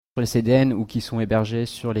les CDN ou qui sont hébergés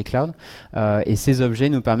sur les clouds. Et ces objets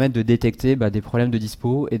nous permettent de détecter des problèmes de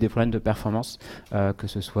dispo et des problèmes de performance, que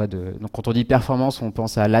ce soit de... Donc quand on dit performance, on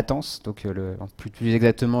pense à latence, donc plus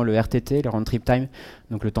exactement le RTT, le round trip time,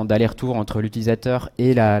 donc le temps d'aller-retour entre l'utilisateur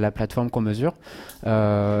et la plateforme qu'on mesure.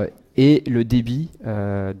 Et le débit,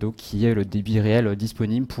 donc qui est le débit réel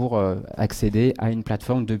disponible pour accéder à une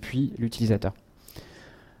plateforme depuis l'utilisateur.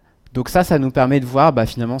 Donc ça nous permet de voir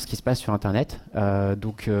finalement ce qui se passe sur Internet. Là,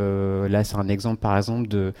 c'est un exemple, par exemple,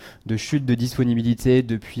 de chute de disponibilité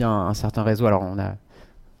depuis un certain réseau. Alors, on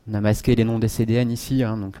a masqué les noms des CDN ici,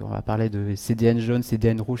 hein, donc on va parler de CDN jaune,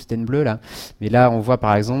 CDN rouge, CDN bleu, là. Mais là, on voit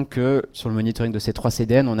par exemple que sur le monitoring de ces 3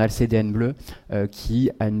 CDN, on a le CDN bleu qui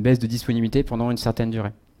a une baisse de disponibilité pendant une certaine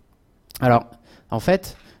durée. Alors, en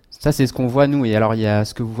fait, ça, c'est ce qu'on voit, nous. Et alors, il y a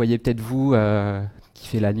ce que vous voyez peut-être, vous... qui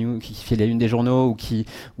fait la news, qui fait la une des journaux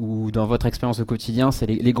ou dans votre expérience au quotidien, c'est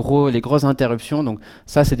les grosses interruptions. Donc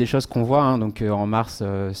ça, c'est des choses qu'on voit. Hein. Donc en mars,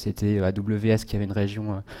 c'était AWS qui avait une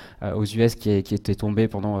région aux US qui était tombée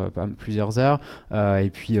pendant plusieurs heures. Et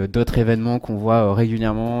puis d'autres événements qu'on voit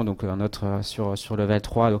régulièrement. Donc un autre sur level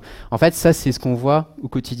 3. Donc, en fait, ça, c'est ce qu'on voit au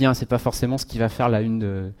quotidien. C'est pas forcément ce qui va faire la une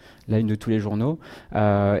de tous les journaux.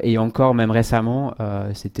 Et encore, même récemment,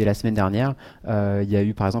 c'était la semaine dernière, il y a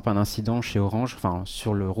eu par exemple un incident chez Orange, enfin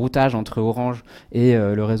sur le routage entre Orange et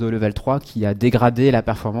le réseau Level 3 qui a dégradé la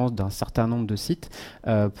performance d'un certain nombre de sites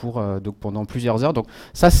donc pendant plusieurs heures. Donc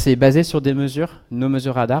ça, c'est basé sur des mesures, nos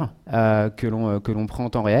mesures radar que l'on prend en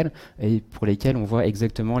temps réel et pour lesquelles on voit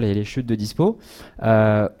exactement les chutes de dispo.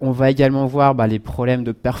 On va également voir les problèmes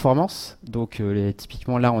de performance. Donc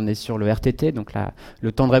typiquement là, on est sur le RTT, donc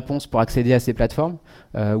le temps de réponse pour accéder à ces plateformes,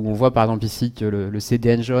 où on voit par exemple ici que le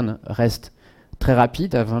CDN jaune reste très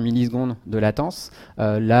rapide, à 20 millisecondes de latence,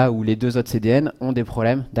 là où les 2 autres CDN ont des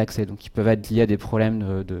problèmes d'accès. Donc, ils peuvent être liés à des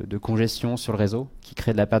problèmes de congestion sur le réseau, qui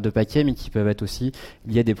créent de la perte de paquets, mais qui peuvent être aussi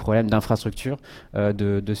liés à des problèmes d'infrastructure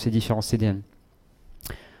de ces différents CDN.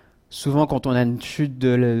 Souvent, quand on a une chute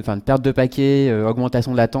une perte de paquets,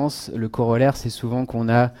 augmentation de latence, le corollaire, c'est souvent qu'on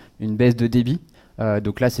a une baisse de débit.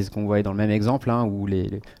 Donc là, c'est ce qu'on voyait dans le même exemple, hein, où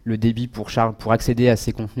le débit pour accéder à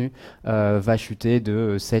ces contenus va chuter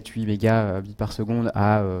de 7-8 mégabits par seconde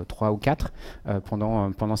à 3 ou 4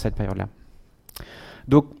 pendant cette période-là.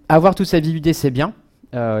 Donc, avoir toute cette visibilité, c'est bien.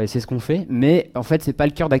 Et c'est ce qu'on fait, mais en fait c'est pas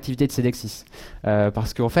le cœur d'activité de Cedexis,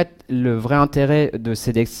 parce qu'en fait le vrai intérêt de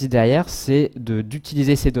Cedexis derrière, c'est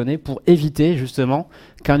d'utiliser ces données pour éviter justement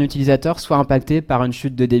qu'un utilisateur soit impacté par une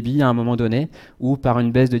chute de débit à un moment donné ou par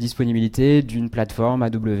une baisse de disponibilité d'une plateforme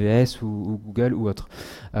AWS ou Google ou autre.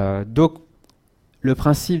 Donc le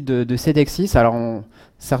principe de Cedexis, alors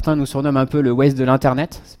certains nous surnomment un peu le Waze de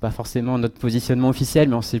l'internet, c'est pas forcément notre positionnement officiel,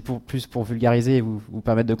 mais c'est plus pour vulgariser et vous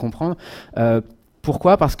permettre de comprendre.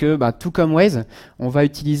 Pourquoi ? Parce que tout comme Waze, on va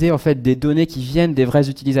utiliser en fait des données qui viennent des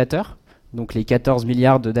vrais utilisateurs, donc les 14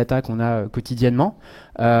 milliards de data qu'on a quotidiennement,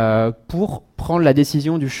 pour prendre la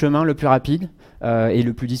décision du chemin le plus rapide et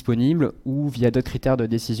le plus disponible, ou via d'autres critères de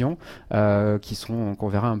décision qu'on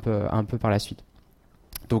verra un peu par la suite.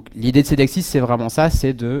 Donc l'idée de Cedexis, c'est vraiment ça,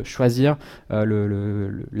 c'est de choisir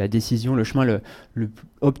la décision, le chemin le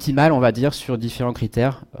optimal, on va dire, sur différents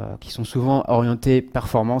critères qui sont souvent orientés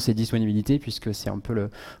performance et disponibilité, puisque c'est un peu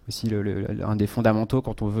aussi un des fondamentaux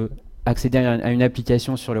quand on veut accéder à une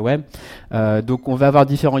application sur le web. Donc on va avoir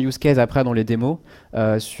différents use cases après dans les démos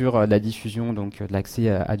sur la diffusion, donc de l'accès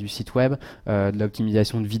à du site web, de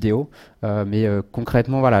l'optimisation de vidéos. Mais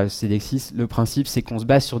concrètement, voilà, Cedexis, le principe, c'est qu'on se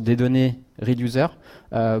base sur des données real user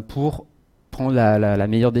pour prendre la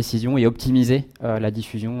meilleure décision et optimiser la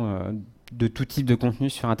diffusion de tout type de contenu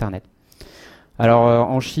sur Internet. Alors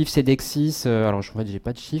en chiffres, Cedexis, alors en fait j'ai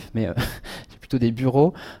pas de chiffres, mais j'ai plutôt des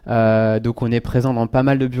bureaux. Donc on est présent dans pas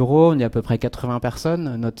mal de bureaux, on est à peu près 80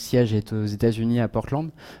 personnes. Notre siège est aux États-Unis à Portland,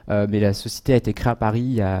 mais la société a été créée à Paris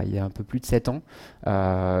il y a un peu plus de 7 ans.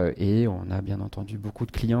 Et on a bien entendu beaucoup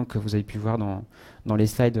de clients que vous avez pu voir dans les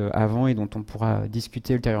slides avant et dont on pourra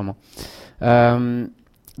discuter ultérieurement.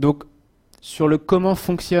 Donc sur le comment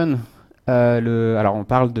fonctionne alors on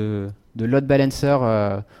parle de load balancer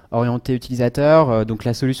orienté utilisateur, donc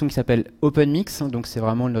la solution qui s'appelle OpenMix, donc c'est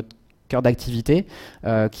vraiment notre cœur d'activité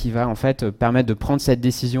qui va en fait permettre de prendre cette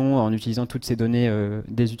décision en utilisant toutes ces données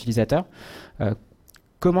des utilisateurs.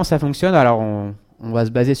 Comment ça fonctionne ? Alors on va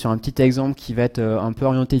se baser sur un petit exemple qui va être un peu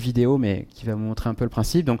orienté vidéo, mais qui va vous montrer un peu le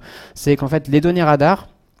principe. Donc c'est qu'en fait les données radar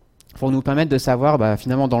pour nous permettre de savoir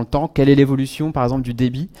finalement dans le temps quelle est l'évolution par exemple du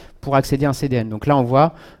débit pour accéder à un CDN. Donc là on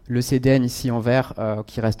voit le CDN ici en vert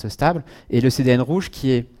qui reste stable et le CDN rouge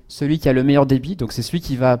qui est celui qui a le meilleur débit, donc c'est celui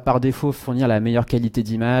qui va par défaut fournir la meilleure qualité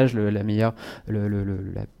d'image,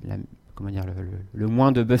 comment dire, le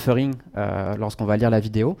moins de buffering lorsqu'on va lire la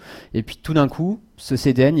vidéo. Et puis tout d'un coup, ce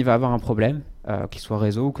CDN, il va avoir un problème, qu'il soit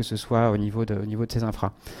réseau ou que ce soit au niveau de ses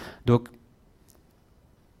infras. Donc,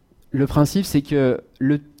 le principe, c'est que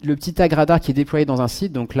le petit tag radar qui est déployé dans un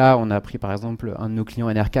site, donc là, on a pris par exemple un de nos clients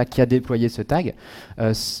NRK qui a déployé ce tag.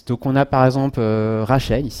 Donc on a par exemple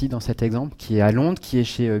Rachel, ici dans cet exemple, qui est à Londres, qui est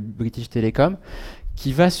chez British Telecom,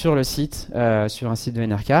 qui va sur le site, sur un site de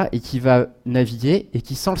NRK, et qui va naviguer, et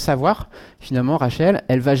qui, sans le savoir, finalement, Rachel,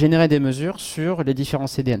 elle va générer des mesures sur les différents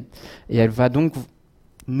CDN. Et elle va donc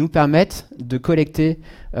nous permettre de collecter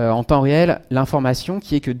en temps réel l'information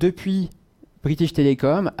qui est que depuis British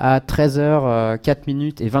Telecom à 13h04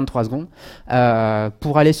 minutes et 23 secondes.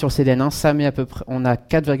 Pour aller sur CDN1, ça met à peu près, on a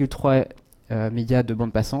 4,3 mégas de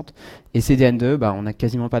bande passante, et CDN2, on n'a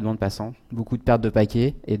quasiment pas de bande passante, beaucoup de pertes de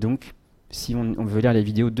paquets, et donc si on veut lire les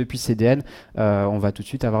vidéos depuis CDN, on va tout de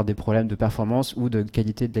suite avoir des problèmes de performance ou de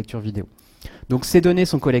qualité de lecture vidéo. Donc ces données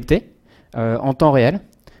sont collectées en temps réel,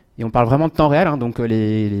 et on parle vraiment de temps réel, hein, donc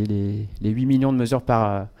les 8 millions de mesures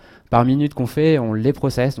par minute qu'on fait, on les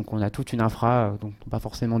processe, donc on a toute une infra, donc pas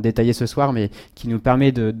forcément détaillée ce soir, mais qui nous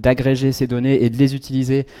permet d'agréger ces données et de les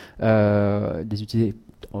utiliser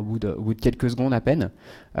au bout de quelques secondes à peine,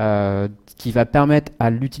 qui va permettre à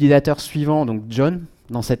l'utilisateur suivant, donc John,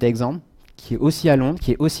 dans cet exemple, qui est aussi à Londres,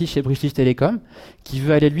 qui est aussi chez British Telecom, qui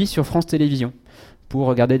veut aller lui sur France Télévisions pour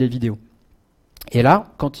regarder des vidéos. Et là,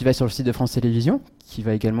 quand il va sur le site de France Télévisions, qui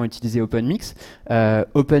va également utiliser OpenMix,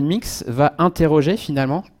 OpenMix va interroger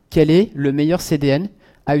finalement quel est le meilleur CDN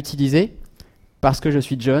à utiliser parce que je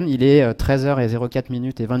suis John, il est 13h04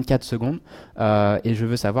 minutes et 24 secondes et je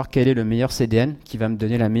veux savoir quel est le meilleur CDN qui va me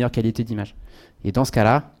donner la meilleure qualité d'image. Et dans ce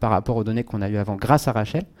cas-là, par rapport aux données qu'on a eues avant grâce à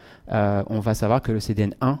Rachel, on va savoir que le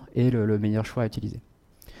CDN 1 est le meilleur choix à utiliser.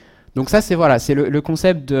 Donc ça, c'est le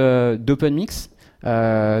concept d'OpenMix.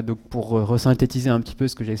 Donc pour resynthétiser un petit peu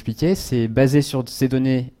ce que j'ai expliqué, c'est basé sur ces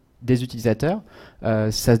données des utilisateurs.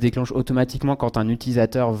 Ça se déclenche automatiquement quand un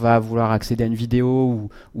utilisateur va vouloir accéder à une vidéo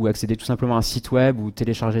ou accéder tout simplement à un site web ou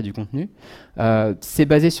télécharger du contenu. C'est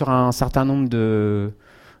basé sur un certain nombre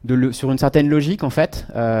sur une certaine logique en fait.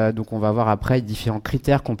 Donc on va voir après différents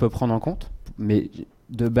critères qu'on peut prendre en compte. Mais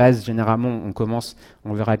de base, généralement,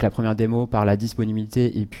 on verra avec la première démo, par la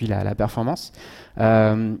disponibilité et puis la performance.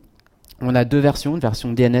 On a deux versions, une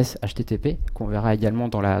version DNS HTTP qu'on verra également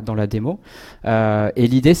dans la démo. Et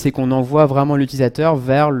l'idée, c'est qu'on envoie vraiment l'utilisateur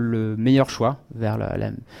vers le meilleur choix.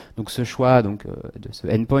 Donc ce choix de ce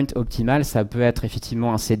endpoint optimal, ça peut être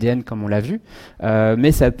effectivement un CDN comme on l'a vu,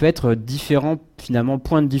 mais ça peut être différents finalement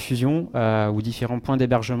points de diffusion ou différents points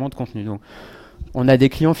d'hébergement de contenu. Donc, on a des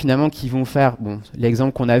clients finalement qui vont faire,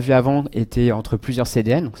 l'exemple qu'on a vu avant était entre plusieurs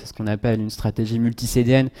CDN, donc c'est ce qu'on appelle une stratégie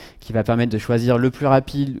multi-CDN qui va permettre de choisir le plus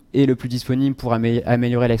rapide et le plus disponible pour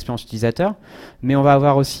améliorer l'expérience utilisateur. Mais on va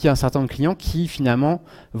avoir aussi un certain nombre de clients qui finalement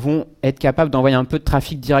vont être capables d'envoyer un peu de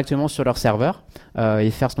trafic directement sur leur serveur et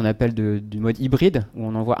faire ce qu'on appelle du mode hybride, où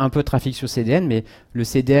on envoie un peu de trafic sur CDN, mais le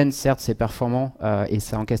CDN, certes, c'est performant et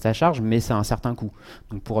ça encaisse la charge, mais ça a un certain coût.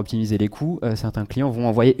 Donc pour optimiser les coûts, certains clients vont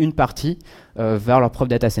envoyer une partie vers leur propre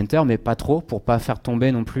data center, mais pas trop, pour pas faire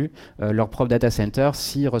tomber non plus leur propre data center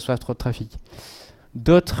s'ils reçoivent trop de trafic.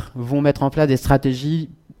 D'autres vont mettre en place des stratégies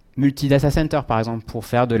multi-data center, par exemple, pour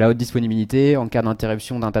faire de la haute disponibilité. En cas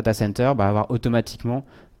d'interruption d'un data center, avoir automatiquement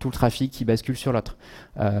tout le trafic qui bascule sur l'autre.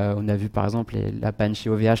 On a vu par exemple la panne chez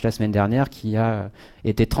OVH la semaine dernière qui a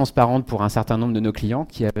été transparente pour un certain nombre de nos clients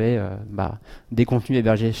qui avaient des contenus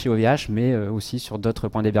hébergés chez OVH mais aussi sur d'autres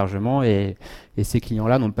points d'hébergement et ces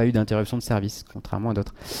clients-là n'ont pas eu d'interruption de service, contrairement à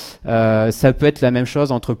d'autres. Ça peut être la même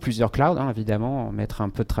chose entre plusieurs clouds, évidemment, mettre un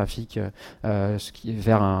peu de trafic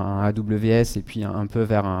vers un AWS et puis un peu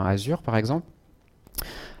vers un Azure par exemple.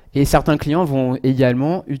 Et certains clients vont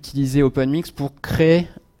également utiliser OpenMix pour créer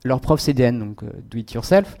leur propre CDN, donc do it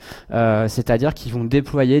yourself, c'est-à-dire qu'ils vont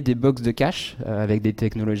déployer des box de cache avec des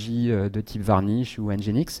technologies de type Varnish ou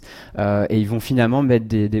Nginx, et ils vont finalement mettre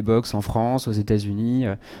des box en France, aux États-Unis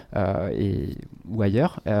ou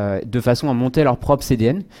ailleurs, de façon à monter leur propre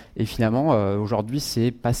CDN. Et finalement, aujourd'hui, c'est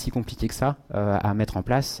pas si compliqué que ça à mettre en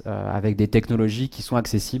place avec des technologies qui sont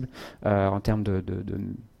accessibles en termes de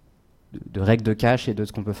règles de cache et de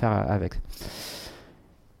ce qu'on peut faire avec.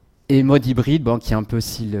 Et mode hybride, qui est un peu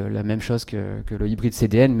aussi la même chose que le hybride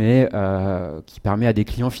CDN, mais qui permet à des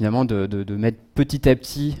clients finalement de mettre petit à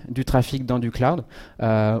petit du trafic dans du cloud,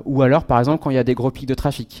 ou alors par exemple quand il y a des gros pics de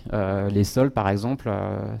trafic. Les sols par exemple,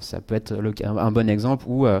 ça peut être un bon exemple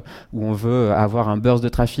où on veut avoir un burst de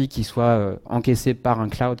trafic qui soit encaissé par un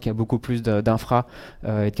cloud qui a beaucoup plus d'infra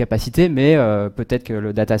et de capacité, mais peut-être que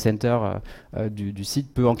le data center du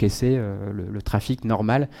site peut encaisser le trafic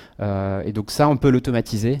normal, et donc ça on peut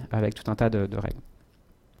l'automatiser avec tout un tas de règles.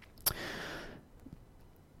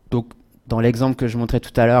 Donc dans l'exemple que je montrais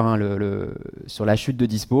tout à l'heure, hein, sur la chute de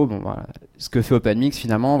dispo, bon, voilà, ce que fait OpenMix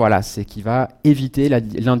finalement, voilà, c'est qu'il va éviter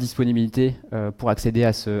l'indisponibilité pour accéder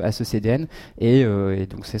à ce CDN. Et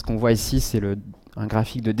donc c'est ce qu'on voit ici, c'est un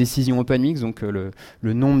graphique de décision OpenMix, donc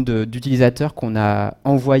le nombre d'utilisateurs qu'on a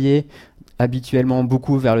envoyé habituellement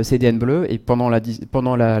beaucoup vers le CDN bleu, et pendant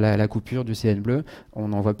la coupure du CDN bleu, on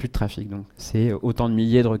n'envoie plus de trafic. Donc c'est autant de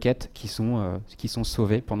milliers de requêtes qui sont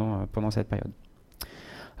sauvées pendant cette période.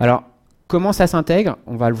 Alors, comment ça s'intègre?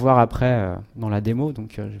 On va le voir après dans la démo,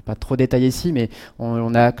 donc je ne vais pas trop détailler ici, mais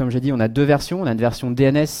on a, comme j'ai dit, on a deux versions. On a une version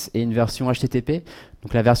DNS et une version HTTP.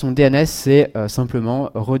 Donc la version DNS, c'est simplement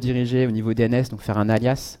rediriger au niveau DNS, donc faire un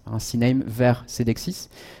alias, un CNAME vers Cedexis.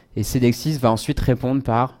 Et Cedexis va ensuite répondre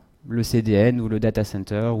par le CDN ou le data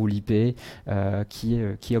center ou l'IP qui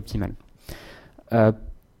est optimal.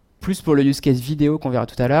 Plus pour le use case vidéo qu'on verra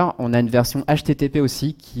tout à l'heure, on a une version HTTP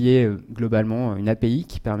aussi qui est globalement une API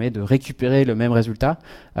qui permet de récupérer le même résultat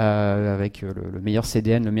avec le meilleur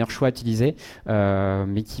CDN, le meilleur choix à utiliser,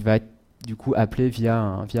 mais qui va être du coup appelé via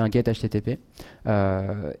un get HTTP.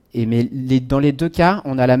 Mais dans les deux cas,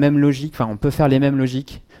 on a la même logique, enfin on peut faire les mêmes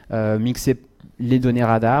logiques, mixer les données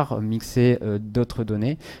radar, mixer d'autres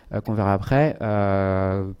données qu'on verra après.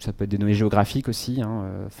 Ça peut être des données géographiques aussi, hein,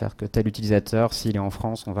 faire que tel utilisateur, s'il est en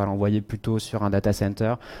France, on va l'envoyer plutôt sur un data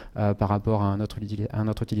center par rapport à un autre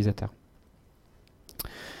utilisateur.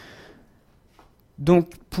 Donc,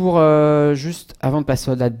 juste avant de passer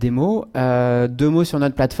à la démo, 2 mots sur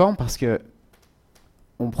notre plateforme, parce que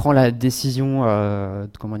on prend la décision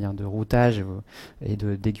de routage et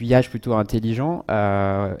d'aiguillage plutôt intelligent,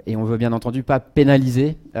 et on veut bien entendu pas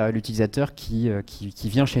pénaliser l'utilisateur qui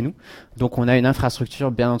vient chez nous. Donc on a une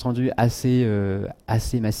infrastructure bien entendu assez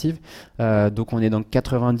massive. Donc on est dans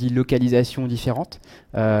 90 localisations différentes,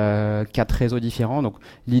 4 réseaux différents. Donc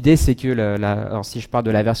l'idée c'est que alors si je parle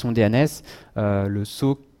de la version DNS, le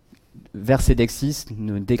saut vers Cedexis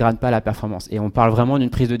ne dégrade pas la performance. Et on parle vraiment d'une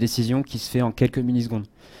prise de décision qui se fait en quelques millisecondes.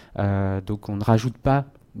 Donc on ne rajoute pas,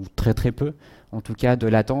 ou très très peu, en tout cas de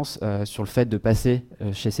latence sur le fait de passer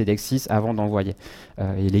chez Cedexis avant d'envoyer.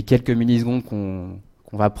 Et les quelques millisecondes qu'on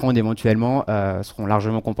va prendre éventuellement seront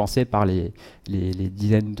largement compensés par les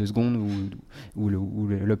dizaines de secondes ou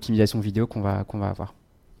l'optimisation vidéo qu'on va avoir.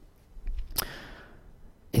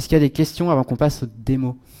 Est-ce qu'il y a des questions avant qu'on passe aux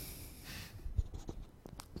démos ?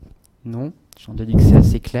 Non, j'en déduis que c'est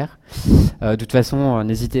assez clair. De toute façon,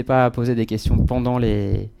 n'hésitez pas à poser des questions pendant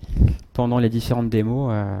les différentes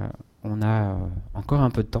démos. On a encore un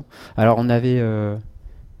peu de temps. Alors, on avait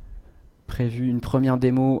prévu une première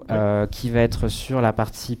démo qui va être sur la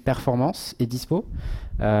partie performance et dispo.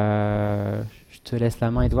 Je te laisse la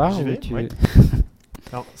main, Edouard. J'y vais, ouais.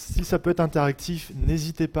 Alors, si ça peut être interactif,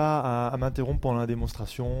 n'hésitez pas à m'interrompre pendant la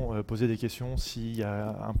démonstration, poser des questions s'il y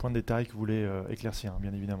a un point de détail que vous voulez éclaircir,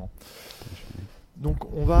 bien évidemment.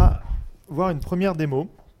 Donc, on va voir une première démo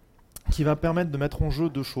qui va permettre de mettre en jeu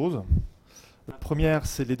 2 choses. La première,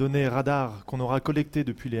 c'est les données radar qu'on aura collectées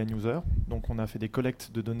depuis les end-users. Donc, on a fait des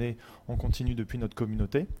collectes de données en continu depuis notre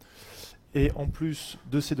communauté. Et en plus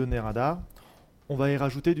de ces données radar, on va y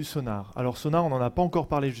rajouter du sonar. Alors sonar, on n'en a pas encore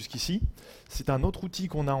parlé jusqu'ici. C'est un autre outil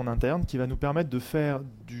qu'on a en interne qui va nous permettre de faire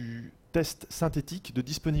du test synthétique de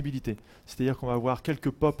disponibilité. C'est-à-dire qu'on va avoir quelques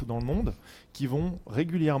POP dans le monde qui vont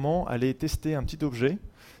régulièrement aller tester un petit objet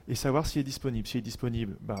et savoir s'il est disponible. S'il est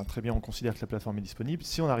disponible, très bien, on considère que la plateforme est disponible.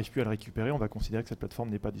 Si on n'arrive plus à le récupérer, on va considérer que cette plateforme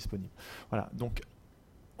n'est pas disponible. Voilà. Donc,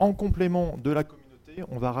 en complément de la communauté,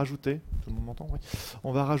 on va rajouter, tout le monde m'entend, oui.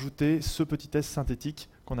 On va rajouter ce petit test synthétique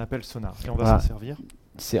qu'on appelle sonar. Et on va s'en servir.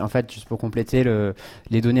 C'est en fait, juste pour compléter,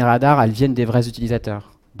 les données radar, elles viennent des vrais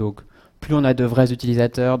utilisateurs. Donc, plus on a de vrais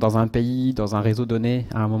utilisateurs dans un pays, dans un réseau donné,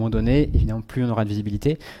 à un moment donné, évidemment, plus on aura de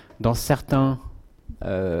visibilité. Dans certains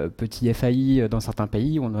petits FAI, dans certains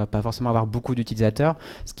pays, on ne va pas forcément avoir beaucoup d'utilisateurs,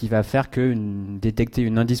 ce qui va faire que détecter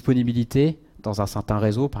une indisponibilité dans un certain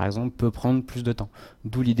réseau, par exemple, peut prendre plus de temps.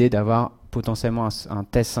 D'où l'idée d'avoir potentiellement un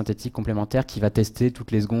test synthétique complémentaire qui va tester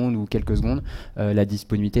toutes les secondes ou quelques secondes la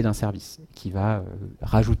disponibilité d'un service, qui va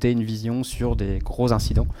rajouter une vision sur des gros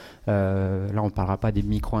incidents. Là, on ne parlera pas des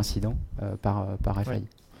micro-incidents par FAI. Ouais.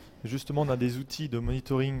 Justement, on a des outils de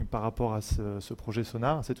monitoring par rapport à ce projet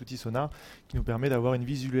Sonar, à cet outil Sonar, qui nous permet d'avoir une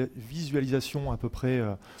visualisation à peu près.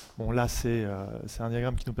 Bon, là, c'est un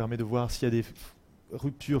diagramme qui nous permet de voir s'il y a des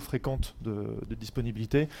ruptures fréquentes de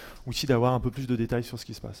disponibilité, ou ici d'avoir un peu plus de détails sur ce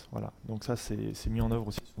qui se passe. Voilà. Donc ça, c'est mis en œuvre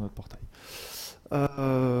aussi sur notre portail.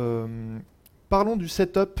 Parlons du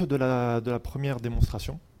setup de la première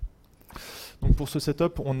démonstration. Donc pour ce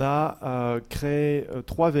setup, on a créé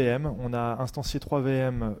 3 VM. On a instancié 3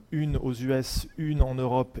 VM, une aux US, une en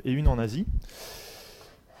Europe et une en Asie,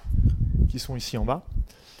 qui sont ici en bas,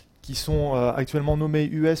 qui sont actuellement nommées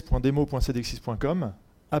us.demo.cedexis.com,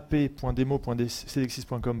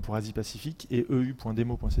 ap.demo.cedexis.com pour Asie-Pacifique et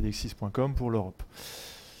eu.demo.cedexis.com pour l'Europe.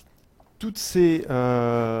 Toutes ces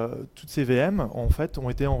VM, en fait,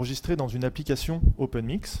 ont été enregistrées dans une application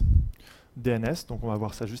OpenMix, DNS, donc on va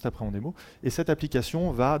voir ça juste après en démo. Et cette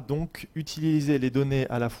application va donc utiliser les données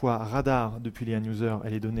à la fois radar depuis les end-users et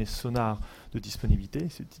les données sonar de disponibilité,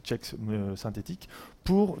 ces petits checks synthétiques,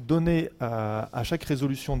 pour donner à chaque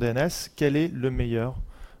résolution DNS quel est le meilleur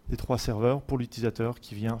des 3 serveurs pour l'utilisateur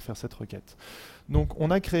qui vient faire cette requête. Donc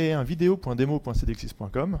on a créé un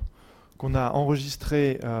vidéos.demo.cedexis.com qu'on a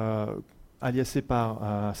enregistré aliasé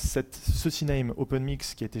par ce CNAME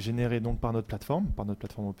OpenMix qui a été généré donc par notre plateforme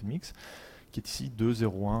OpenMix, qui est ici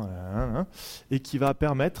 2.0.1, et qui va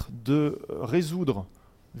permettre de résoudre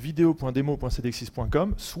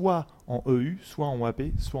vidéo.demo.cedexis.com soit en EU, soit en AP,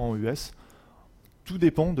 soit en US. Tout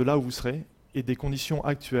dépend de là où vous serez et des conditions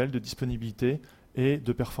actuelles de disponibilité et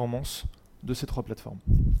de performance de ces 3 plateformes.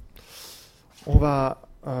 On va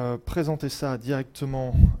présenter ça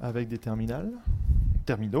directement avec des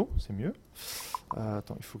terminaux, c'est mieux.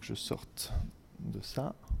 Attends, il faut que je sorte de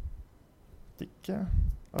ça. Tic.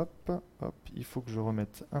 Hop, hop. Il faut que je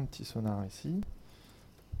remette un petit sonar ici.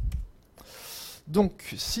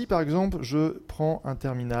 Donc, si par exemple je prends un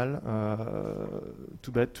terminal,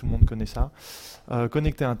 tout bête, tout le monde connaît ça,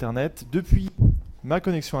 connecté à Internet, depuis ma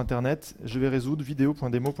connexion Internet, je vais résoudre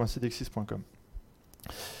vidéo.demo.cedexis.com.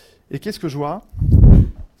 Et qu'est-ce que je vois ?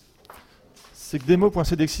 C'est que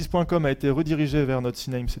demo.cedexis.com a été redirigé vers notre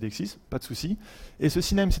CNAME Cedexis, pas de souci. Et ce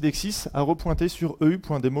CNAME Cedexis a repointé sur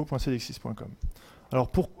eu.demo.cedexis.com. Alors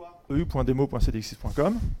pourquoi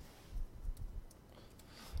eu.demo.cedexis.com ?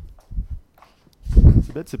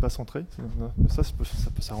 C'est bête, c'est pas centré. Ça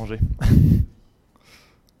peut s'arranger.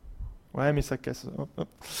 Ouais, mais ça casse. Hop, hop.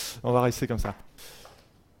 On va rester comme ça.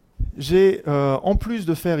 J'ai, en plus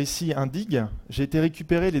de faire ici un dig, j'ai été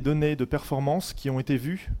récupérer les données de performance qui ont été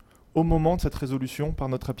vues au moment de cette résolution par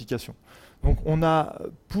notre application. Donc on a,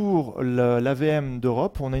 pour la VM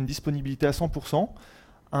d'Europe, on a une disponibilité à 100%,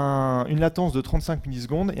 une latence de 35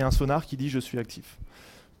 millisecondes et un sonar qui dit « je suis actif ».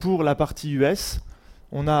 Pour la partie US,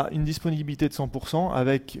 on a une disponibilité de 100%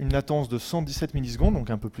 avec une latence de 117 millisecondes, donc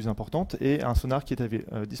un peu plus importante, et un sonar qui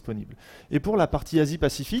est disponible. Et pour la partie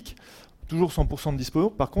Asie-Pacifique, toujours 100% de dispo,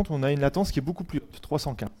 par contre on a une latence qui est beaucoup plus haute,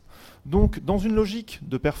 315. Donc dans une logique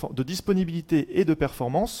de disponibilité et de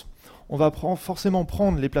performance, on va forcément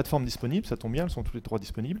prendre les plateformes disponibles, ça tombe bien, elles sont toutes les 3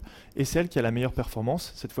 disponibles, et celle qui a la meilleure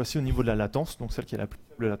performance, cette fois-ci au niveau de la latence, donc celle qui a la plus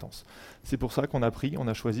faible latence. C'est pour ça qu'on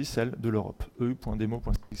a choisi celle de l'Europe,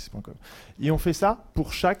 eu.demo.cedexis.com. Et on fait ça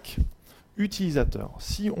pour chaque utilisateur.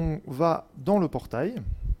 Si on va dans le portail,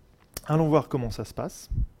 allons voir comment ça se passe.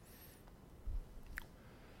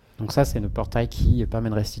 Donc ça, c'est le portail qui permet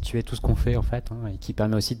de restituer tout ce qu'on fait en fait, et qui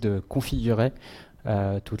permet aussi de configurer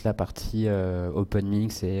toute la partie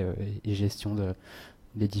OpenMix et gestion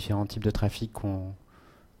des différents types de trafic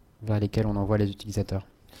vers lesquels on envoie les utilisateurs.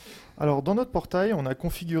 Alors dans notre portail, on a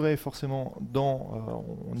configuré forcément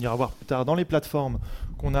on ira voir plus tard, dans les plateformes,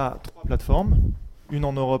 qu'on a 3 plateformes, une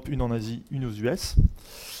en Europe, une en Asie, une aux US.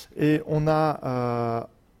 Et on a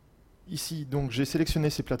ici, donc j'ai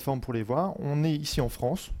sélectionné ces plateformes pour les voir. On est ici en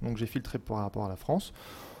France, donc j'ai filtré par rapport à la France.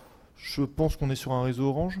 Je pense qu'on est sur un réseau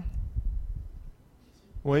Orange.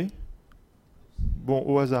 Oui. Bon,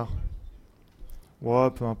 au hasard.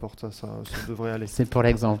 Ouais, peu importe, ça devrait aller. C'est pour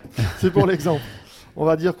l'exemple. C'est pour l'exemple. On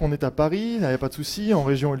va dire qu'on est à Paris, il n'y a pas de souci, en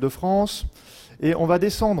région Île-de-France. Et on va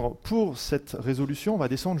descendre, pour cette résolution, on va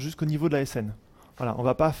descendre jusqu'au niveau de la SN. Voilà, on ne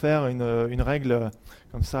va pas faire une règle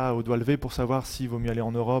comme ça au doigt levé pour savoir s'il vaut mieux aller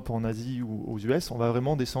en Europe, en Asie ou aux US. On va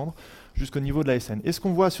vraiment descendre jusqu'au niveau de la SN. Et ce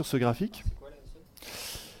qu'on voit sur ce graphique,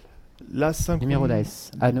 numéro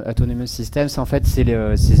d'AS, Autonomous System, c'est en fait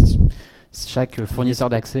chaque fournisseur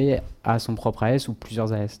d'accès a son propre AS ou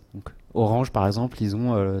plusieurs AS. Donc, Orange, par exemple, ils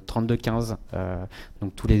ont 3215.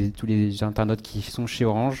 Donc tous les internautes qui sont chez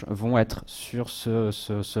Orange vont être sur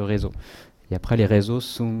ce réseau. Et après, les réseaux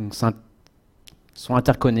sont sont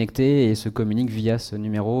interconnectés et se communiquent via ce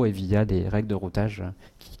numéro et via des règles de routage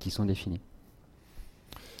qui sont définies.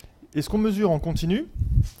 Et ce qu'on mesure en continu,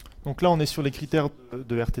 donc là on est sur les critères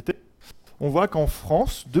de RTT, on voit qu'en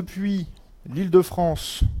France, depuis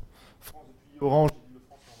l'Île-de-France, depuis Orange,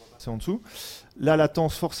 c'est en dessous, la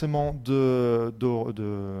latence forcément de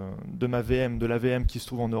ma VM, de la VM qui se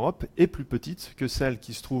trouve en Europe, est plus petite que celle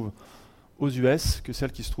qui se trouve aux US, que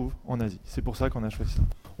celle qui se trouve en Asie. C'est pour ça qu'on a choisi ça.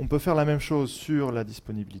 On peut faire la même chose sur la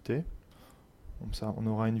disponibilité. Comme ça, on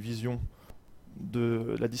aura une vision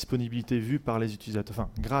de la disponibilité vue par les utilisateurs, enfin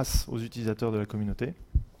grâce aux utilisateurs de la communauté.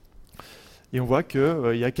 Et on voit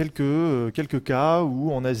qu'il y a quelques cas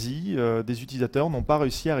où en Asie, des utilisateurs n'ont pas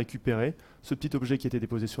réussi à récupérer ce petit objet qui était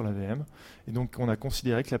déposé sur la VM. Et donc on a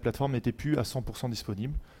considéré que la plateforme n'était plus à 100%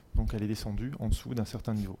 disponible. Donc elle est descendue en dessous d'un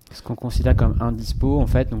certain niveau. Ce qu'on considère comme indispo, en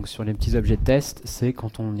fait, donc sur les petits objets de test, c'est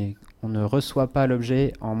quand on ne reçoit pas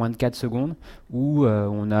l'objet en moins de 4 secondes, ou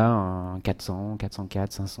on a un 400,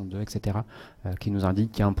 404, 502, etc., qui nous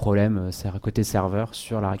indique qu'il y a un problème côté serveur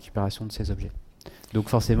sur la récupération de ces objets. Donc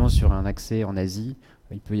forcément, sur un accès en Asie,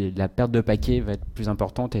 la perte de paquet va être plus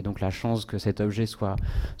importante, et donc la chance que cet objet soit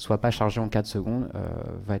pas chargé en 4 secondes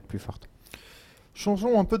va être plus forte.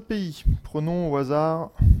 Changeons un peu de pays. Prenons au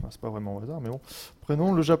hasard, enfin, c'est pas vraiment au hasard, mais bon,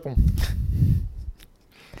 prenons le Japon,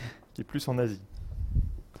 qui est plus en Asie.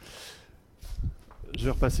 Je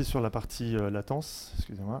vais repasser sur la partie latence.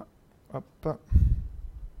 Excusez-moi. Hop.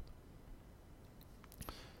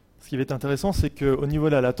 Ce qui va être intéressant, c'est qu'au niveau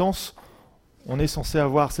de la latence, on est censé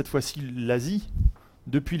avoir cette fois-ci l'Asie,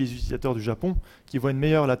 depuis les utilisateurs du Japon, qui voient une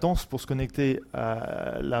meilleure latence pour se connecter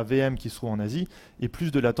à la VM qui se trouve en Asie, et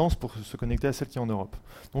plus de latence pour se connecter à celle qui est en Europe.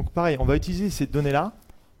 Donc pareil, on va utiliser ces données-là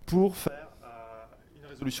pour faire une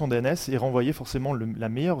résolution DNS et renvoyer forcément la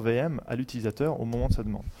meilleure VM à l'utilisateur au moment de sa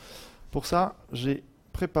demande. Pour ça, j'ai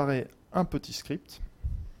préparé un petit script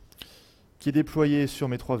qui est déployé sur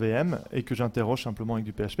mes 3 VM et que j'interroge simplement avec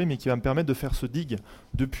du PHP, mais qui va me permettre de faire ce dig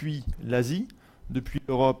depuis l'Asie, depuis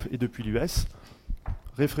l'Europe et depuis l'US,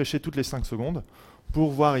 rafraîchir toutes les 5 secondes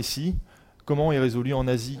pour voir ici comment est résolu en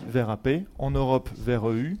Asie vers AP, en Europe vers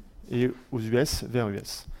EU et aux US vers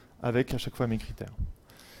US, avec à chaque fois mes critères.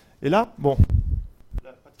 Et là, bon,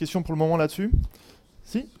 pas de questions pour le moment là-dessus?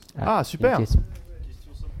 Si? Ah, super! Les données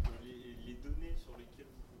sur lesquelles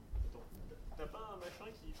vous... Attends, t'as pas un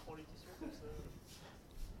machin qui prend les questions comme ça?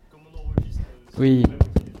 Comme on enregistre... Oui,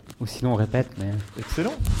 ou sinon on répète, mais...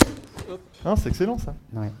 Excellent! Hein, c'est excellent ça!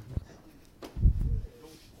 Ouais.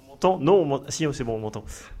 Non, si, c'est bon, on m'entend.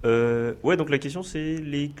 Ouais, donc la question, c'est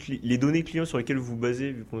les données clients sur lesquelles vous vous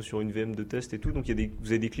basez, vu qu'on est sur une VM de test et tout. Donc,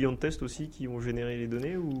 vous avez des clients de test aussi qui vont générer les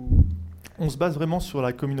données ou... On se base vraiment sur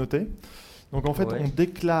la communauté. Donc, en fait, ouais. On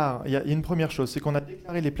déclare... Il y a une première chose, c'est qu'on a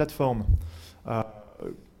déclaré les plateformes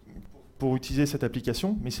pour utiliser cette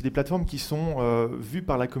application, mais c'est des plateformes qui sont vues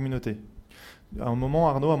par la communauté. À un moment,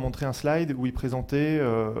 Arnaud a montré un slide où il présentait,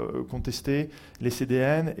 contestait les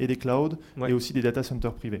CDN et les clouds, ouais, et aussi des data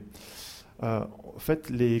centers privés. En fait,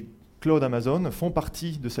 les clouds Amazon font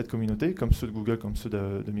partie de cette communauté, comme ceux de Google, comme ceux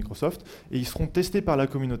de Microsoft, et ils seront testés par la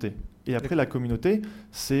communauté. Et après, la communauté,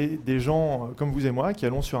 c'est des gens comme vous et moi qui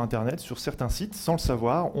allons sur Internet, sur certains sites, sans le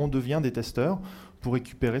savoir, on devient des testeurs pour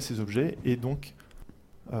récupérer ces objets et donc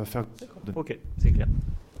faire... Ok, c'est clair.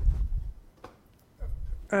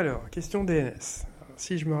 Alors, question DNS. Alors,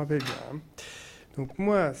 si je me rappelle bien. Donc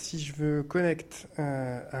moi, si je me connecte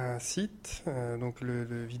à un site, donc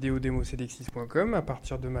le vidéodémo-cedexis.com, à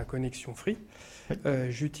partir de ma connexion Free, oui,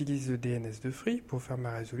 j'utilise le DNS de Free pour faire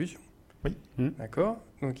ma résolution. Oui. D'accord.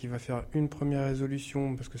 Donc il va faire une première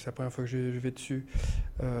résolution, parce que c'est la première fois que je vais dessus,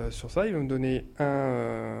 sur ça. Il va me donner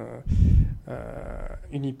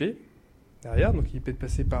une IP derrière, donc il peut être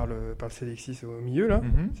passé par le Cedexis au milieu, là,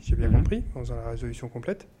 si j'ai bien compris, en faisant la résolution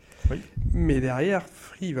complète. Oui. Mais derrière,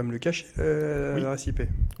 Free va me le cacher, oui, l'adresse IP.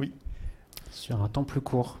 Oui. Sur un temps plus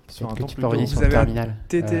court, sur un que temps tu plus peux envoyer court. sur le terminal.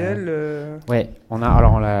 TTL Ouais, on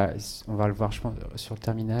va le voir, je pense, sur le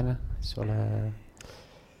terminal, sur la...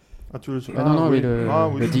 Ah, tu le... non, oui.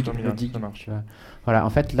 Le dig, ça marche. Voilà, en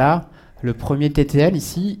fait, là, le premier TTL,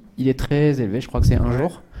 ici, il est très élevé, je crois que c'est un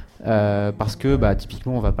jour. Parce que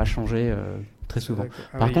typiquement on va pas changer très souvent.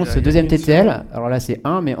 Par contre, ce deuxième TTL, alors là c'est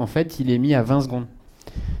 1, mais en fait il est mis à 20 secondes.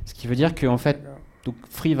 Ce qui veut dire que en fait, donc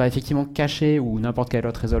Free va effectivement cacher, ou n'importe quel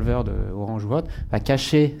autre résolveur de Orange ou autre, va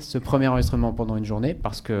cacher ce premier enregistrement pendant une journée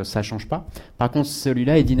parce que ça change pas. Par contre,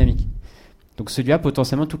 celui-là est dynamique. Donc celui-là,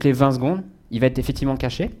 potentiellement toutes les 20 secondes, il va être effectivement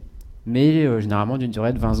caché, mais généralement d'une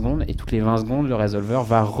durée de 20 secondes, et toutes les 20 secondes, le résolveur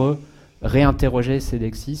va réinterroger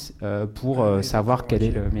Cedexis pour savoir quel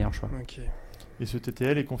est le meilleur choix. Okay. et ce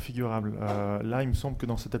TTL est configurable. Là, il me semble que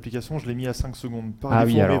dans cette application, je l'ai mis à 5 secondes. Par Ah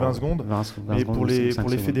défaut, oui, on met alors, 20 secondes. 20 Mais secondes pour ou les 5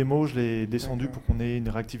 l'effet secondes. démo, je l'ai descendu D'accord. pour qu'on ait une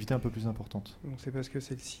réactivité un peu plus importante. Donc c'est parce que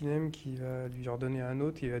c'est le cinem qui va lui redonner un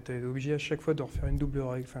autre, il va être obligé à chaque fois de refaire une double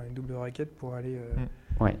requête pour aller...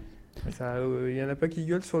 Ouais. Il n'y en a pas qui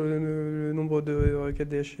gueulent sur le nombre de requêtes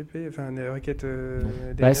DHCP, enfin des requêtes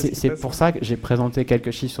DNS Bah, qui c'est passent, pour hein. ça que j'ai présenté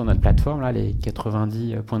quelques chiffres sur notre plateforme, là, les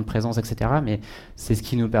 90 points de présence, etc. Mais c'est ce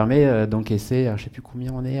qui nous permet d'encaisser, je ne sais plus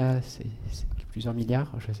combien on est, c'est plusieurs milliards,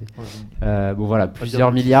 je sais. Bon voilà,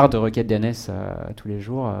 plusieurs milliards de requêtes DNS tous les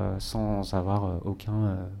jours sans avoir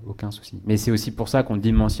aucun souci. Mais c'est aussi pour ça qu'on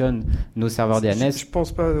dimensionne nos serveurs DNS. Je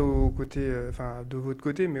pense pas au côté, de votre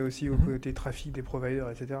côté, mais aussi au côté trafic des providers,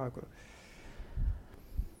 etc. quoi.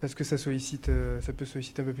 Parce que ça peut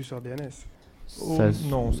solliciter un peu plus sur DNS.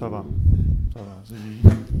 Non, ça va. Ça va.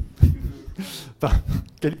 Enfin,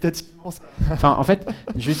 qualitativement, ça... Enfin, en fait,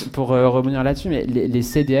 juste pour revenir là-dessus, mais les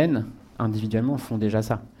CDN individuellement font déjà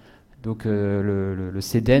ça. Donc le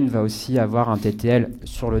CDN va aussi avoir un TTL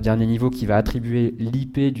sur le dernier niveau qui va attribuer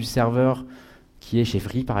l'IP du serveur qui est chez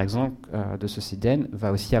Free par exemple de ce CDN,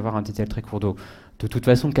 va aussi avoir un TTL très court d'eau. De toute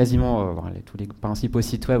façon, quasiment tous les principaux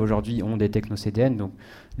sites web aujourd'hui ont des techno CDN, donc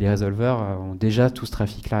les résolveurs ont déjà tout ce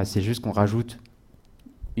trafic-là. C'est juste qu'on rajoute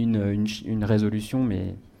une résolution,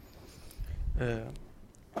 mais...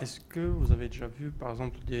 Est-ce que vous avez déjà vu par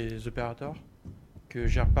exemple des opérateurs que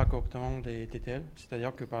gèrent pas correctement les TTL,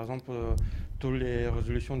 c'est-à-dire que par exemple toutes les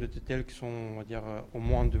résolutions de TTL qui sont on va dire au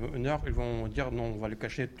moins de 1 heure, ils vont dire non, on va le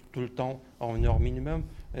cacher tout le temps en 1 heure minimum,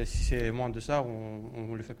 et si c'est moins de ça, on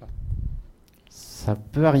ne le fait pas. Ça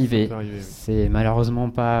peut arriver. Oui. C'est malheureusement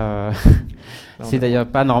pas. C'est d'ailleurs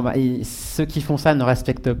pas normal. Et ceux qui font ça ne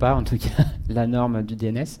respectent pas, en tout cas, la norme du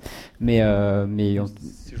DNS. Mais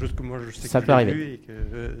C'est juste que moi je sais ça que peut je l'ai arriver. vu et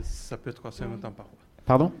que ça peut être assez embêtant parfois.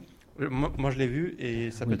 Pardon ? Moi je l'ai vu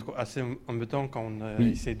et ça peut être assez embêtant quand on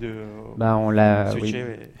essaie de on l'a, switcher.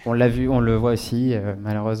 oui. On l'a vu, on le voit aussi,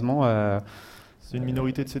 malheureusement. C'est une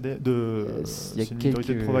minorité c'est une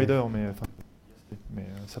minorité de providers, mais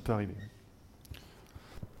ça peut arriver.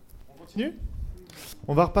 On continue ?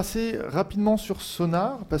 On va repasser rapidement sur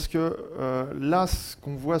Sonar, parce que là, ce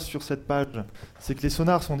qu'on voit sur cette page, c'est que les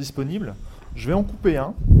sonars sont disponibles. Je vais en couper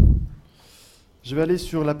un. Je vais aller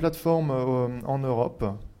sur la plateforme en Europe,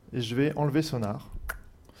 et je vais enlever Sonar.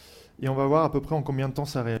 Et on va voir à peu près en combien de temps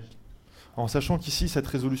ça réagit. En sachant qu'ici, cette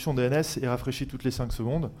résolution DNS est rafraîchie toutes les 5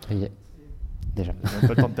 secondes. Ça y est. Déjà. Je n'ai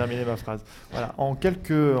pas le temps de terminer ma phrase. Voilà. En quelques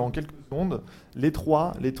secondes,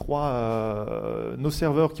 nos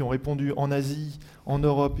serveurs qui ont répondu en Asie, en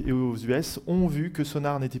Europe et aux US ont vu que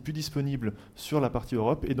Sonar n'était plus disponible sur la partie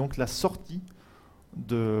Europe, et donc la sortie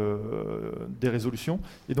des résolutions.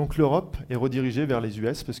 Et donc l'Europe est redirigée vers les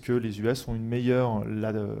US, parce que les US ont une meilleure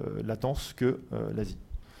latence que l'Asie.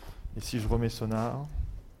 Et si je remets Sonar...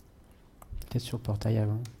 Peut-être sur portail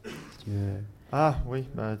avant. Si tu veux. Ah oui,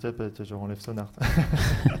 je enlève Sonar.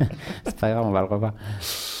 C'est pas grave, on va le revoir.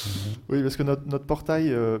 Oui, parce que notre portail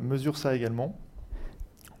mesure ça également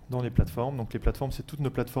dans les plateformes. Donc les plateformes, c'est toutes nos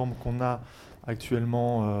plateformes qu'on a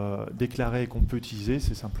actuellement déclarées et qu'on peut utiliser.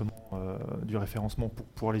 C'est simplement du référencement pour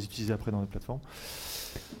pouvoir les utiliser après dans notre plateforme.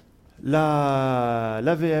 La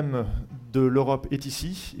VM de l'Europe est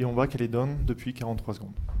ici, et on voit qu'elle est down depuis 43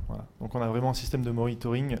 secondes. Voilà. Donc on a vraiment un système de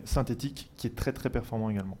monitoring synthétique qui est très très performant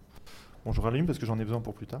également. Bon, je rallume parce que j'en ai besoin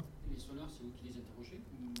pour plus tard. Les Sonar, c'est vous qui les interrogez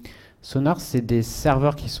ou... Sonar, c'est des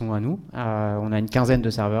serveurs qui sont à nous. On a une quinzaine de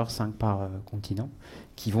serveurs, 5 par continent,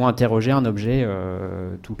 qui vont interroger un objet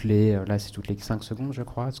toutes les 5 secondes, je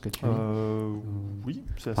crois. Ce que tu oui,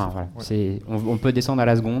 c'est enfin, assez. voilà. Ouais. On peut descendre à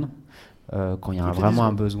la seconde quand il y a vraiment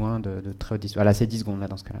un besoin de très haut dispo. Voilà, c'est 10 secondes là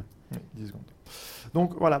dans ce cas-là. Oui, 10 secondes.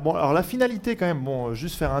 Donc voilà, bon, alors la finalité quand même,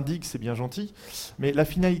 juste faire un dig, c'est bien gentil, mais la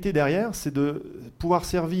finalité derrière, c'est de pouvoir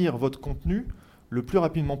servir votre contenu le plus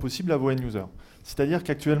rapidement possible à vos end-users. C'est-à-dire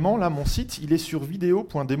qu'actuellement, là, mon site, il est sur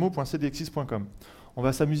vidéo.demo.cedexis.com. On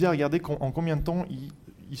va s'amuser à regarder en combien de temps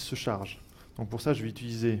il se charge. Donc pour ça, je vais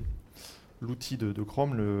utiliser l'outil de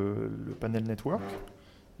Chrome, le panel network.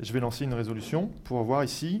 Et je vais lancer une résolution pour voir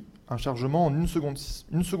ici un chargement en 1 seconde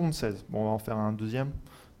 16. Bon, on va en faire un deuxième,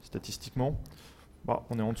 statistiquement. Bon,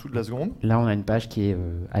 on est en dessous de la seconde. Là, on a une page qui est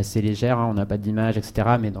assez légère, hein, on n'a pas d'image,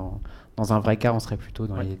 etc. Mais dans un vrai cas, on serait plutôt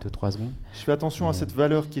dans les 2-3 secondes. Je fais attention à cette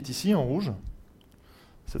valeur qui est ici, en rouge.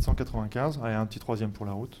 795. Allez, un petit troisième pour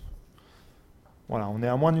la route. Voilà, on est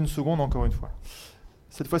à moins d'1 seconde encore une fois.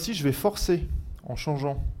 Cette fois-ci, je vais forcer, en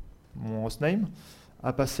changeant mon hostname,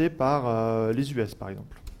 à passer par les US, par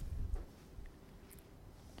exemple.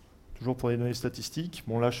 Toujours pour les données statistiques.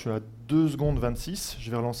 Bon, là, je suis à 2 secondes 26.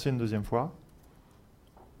 Je vais relancer une deuxième fois.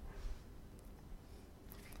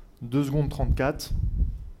 2 secondes 34.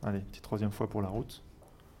 Allez, petite troisième fois pour la route.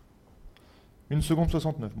 1 seconde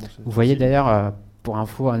 69. Bon, Vous voyez d'ailleurs, pour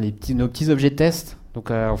info, hein, nos petits objets de test.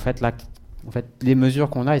 Donc en fait, les mesures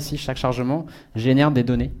qu'on a ici, chaque chargement génère des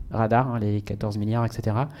données radar, hein, les 14 milliards,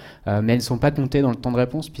 etc. Mais elles ne sont pas comptées dans le temps de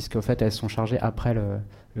réponse, puisque en fait, elles sont chargées après le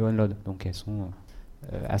onload. Donc elles sont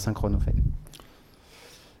asynchrones, en fait.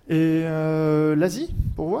 Et l'Asie,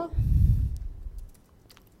 pour voir.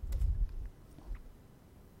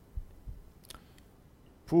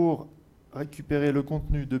 Pour récupérer le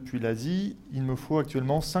contenu depuis l'Asie, il me faut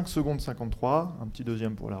actuellement 5 secondes 53, un petit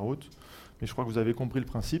deuxième pour la route, mais je crois que vous avez compris le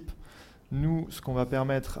principe. Nous, ce qu'on va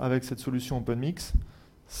permettre avec cette solution OpenMix,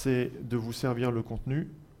 c'est de vous servir le contenu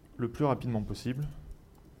le plus rapidement possible.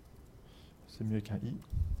 C'est mieux qu'un i.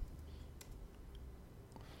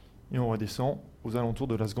 Et on redescend aux alentours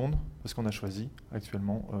de la seconde, parce qu'on a choisi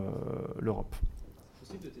actuellement l'Europe. C'est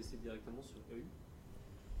possible de tester directement sur EU?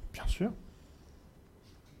 Bien sûr.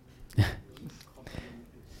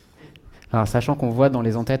 Alors, sachant qu'on voit dans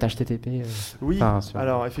les entêtes HTTP... oui,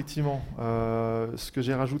 alors effectivement, ce que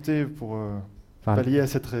j'ai rajouté pour pallier à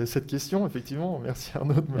cette question, effectivement, merci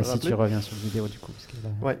Arnaud de me le si rappeler. tu reviens sur la vidéo du coup.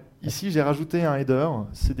 Ouais, ici j'ai rajouté un header,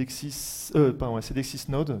 Cedexis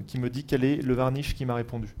Node, qui me dit quel est le varnish qui m'a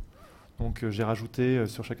répondu. Donc j'ai rajouté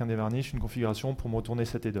sur chacun des varnishes une configuration pour me retourner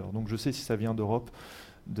cet header. Donc je sais si ça vient d'Europe,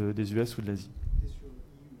 des US ou de l'Asie.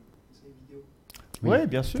 Oui,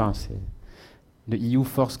 bien sûr. Enfin, le EU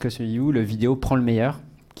force que ce EU, le vidéo prend le meilleur,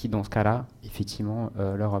 qui dans ce cas-là, effectivement,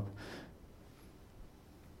 l'Europe.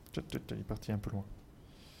 Il est parti un peu loin.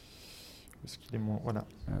 Est-ce qu'il est moins... Voilà.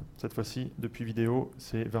 Cette fois-ci, depuis vidéo,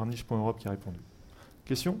 c'est varnish.europe qui a répondu.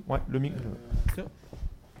 Question? Ouais, le mic.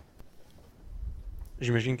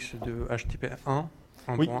 J'imagine que c'est de HTTP 1,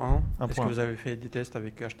 1.1. Oui, Est-ce que vous avez fait des tests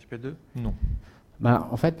avec HTTP 2? Non.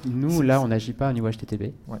 En fait, nous, là, on n'agit pas au niveau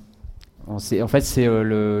HTTP. Ouais. En fait, c'est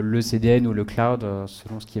le CDN ou le cloud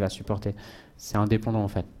selon ce qu'il va supporter. C'est indépendant, en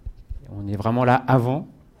fait. On est vraiment là avant.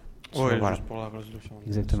 Oui, voilà. juste pour la résolution.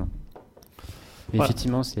 Exactement. Mais voilà.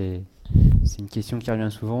 effectivement, c'est une question qui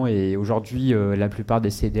revient souvent. Et aujourd'hui, la plupart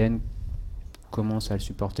des CDN commencent à le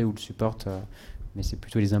supporter ou le supportent. Mais c'est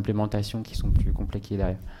plutôt les implémentations qui sont plus compliquées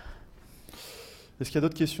derrière. Est-ce qu'il y a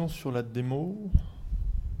d'autres questions sur la démo?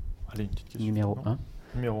 Allez, une petite question. Numéro 1.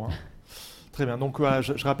 Numéro 1. Très bien. Donc, voilà,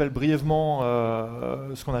 je rappelle brièvement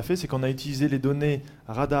ce qu'on a fait, c'est qu'on a utilisé les données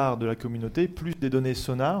radar de la communauté, plus des données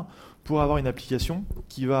sonar, pour avoir une application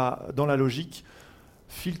qui va, dans la logique,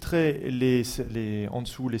 filtrer en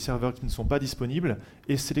dessous les serveurs qui ne sont pas disponibles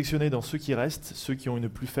et sélectionner dans ceux qui restent, ceux qui ont une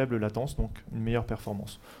plus faible latence, donc une meilleure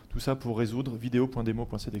performance. Tout ça pour résoudre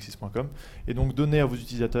vidéo.demo.cedexis.com et donc donner à vos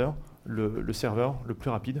utilisateurs le serveur le plus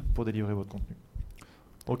rapide pour délivrer votre contenu.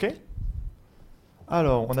 OK ?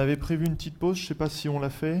 Alors, on avait prévu une petite pause, je ne sais pas si on l'a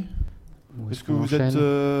fait. Est-ce que vous êtes...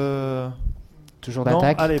 Toujours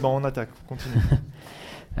d'attaque? Allez, on attaque, on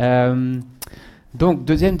continue. Donc,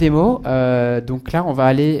 deuxième démo. Donc là, on va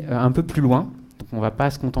aller un peu plus loin. Donc, on ne va pas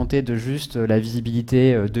se contenter de juste la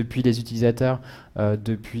visibilité depuis les utilisateurs,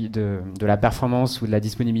 depuis de la performance ou de la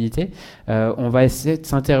disponibilité. On va essayer de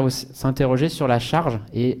s'interroger sur la charge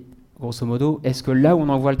et grosso modo, est-ce que là où on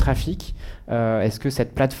envoie le trafic, est-ce que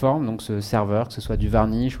cette plateforme, donc ce serveur, que ce soit du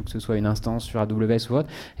Varnish ou que ce soit une instance sur AWS ou autre,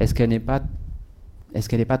 est-ce qu'elle n'est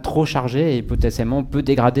pas trop chargée et potentiellement peut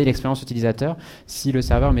dégrader l'expérience utilisateur si le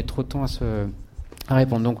serveur met trop de temps à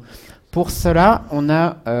répondre. Donc, pour cela, on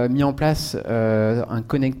a mis en place des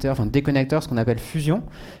connecteurs, ce qu'on appelle Fusion,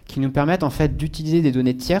 qui nous permettent en fait d'utiliser des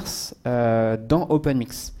données tierces dans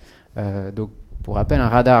OpenMix. Donc, pour rappel, un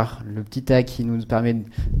radar, le petit tag qui nous permet de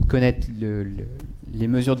connaître les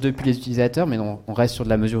mesures depuis les utilisateurs, mais on reste sur de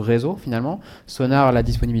la mesure réseau finalement. Sonar, la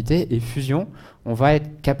disponibilité, et Fusion, on va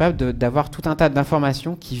être capable d'avoir tout un tas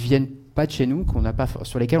d'informations qui viennent pas de chez nous,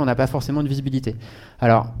 sur lesquelles on n'a pas forcément de visibilité.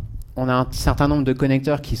 Alors, on a un certain nombre de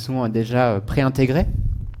connecteurs qui sont déjà préintégrés,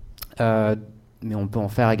 mais on peut en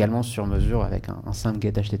faire également sur mesure avec un simple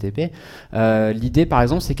get HTTP. L'idée, par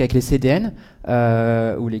exemple, c'est qu'avec les CDN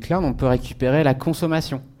ou les clouds, on peut récupérer la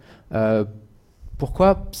consommation.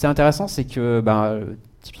 Pourquoi c'est intéressant? C'est que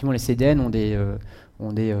typiquement les CDN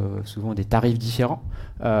ont souvent des tarifs différents.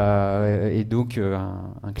 Et donc,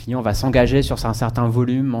 un client va s'engager sur un certain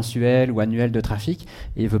volume mensuel ou annuel de trafic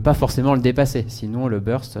et il ne veut pas forcément le dépasser. Sinon, le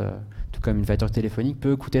burst, tout comme une facture téléphonique,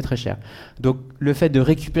 peut coûter très cher. Donc, le fait de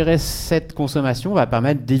récupérer cette consommation va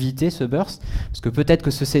permettre d'éviter ce burst, parce que peut-être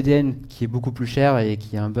que ce CDN, qui est beaucoup plus cher et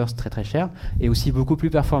qui a un burst très très cher, est aussi beaucoup plus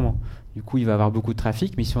performant. Du coup, il va avoir beaucoup de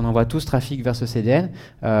trafic, mais si on envoie tout ce trafic vers ce CDN,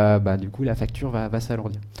 du coup, la facture va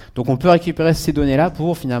s'alourdir. Donc, on peut récupérer ces données-là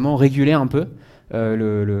pour finalement réguler un peu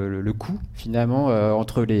le coût finalement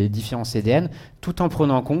entre les différents CDN, tout en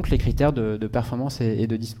prenant en compte les critères de performance et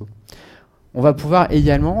de dispo. On va pouvoir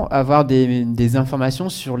également avoir des informations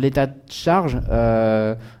sur l'état de charge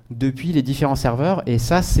depuis les différents serveurs, et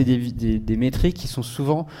ça, c'est des métriques qui sont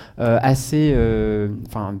souvent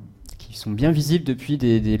qui sont bien visibles depuis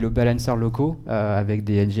des load balancers locaux avec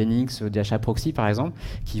des Nginx, des HAProxy par exemple,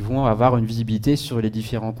 qui vont avoir une visibilité sur les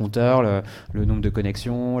différents compteurs, le nombre de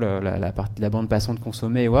connexions, la bande passante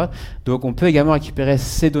consommée et autres. Donc on peut également récupérer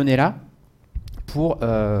ces données-là pour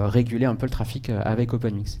réguler un peu le trafic avec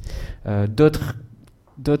OpenMix.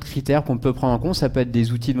 D'autres critères qu'on peut prendre en compte, ça peut être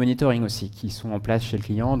des outils de monitoring aussi, qui sont en place chez le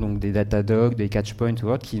client, donc des Datadog, des Catchpoint ou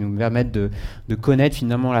autres, qui nous permettent de connaître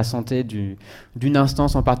finalement la santé d'une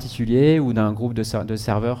instance en particulier ou d'un groupe de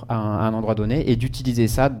serveurs à un endroit donné, et d'utiliser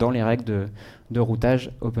ça dans les règles de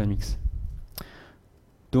routage OpenMix.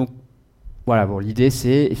 Donc voilà, bon, l'idée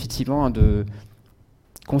c'est effectivement de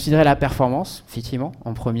considérer la performance, effectivement,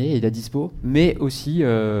 en premier, et la dispo, mais aussi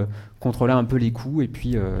contrôler un peu les coûts et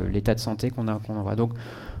puis l'état de santé qu'on envoie. Donc,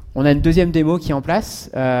 on a une deuxième démo qui est en place.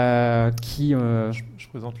 Je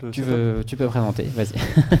présente le setup. Tu peux présenter, vas-y.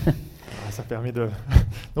 Ça permet de...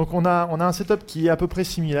 Donc, on a un setup qui est à peu près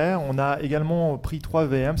similaire. On a également pris 3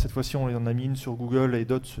 VM. Cette fois-ci, on en a mis une sur Google et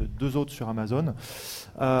 2 autres sur Amazon.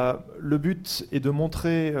 Le but est de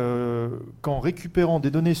montrer qu'en récupérant des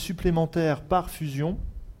données supplémentaires par fusion,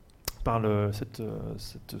 par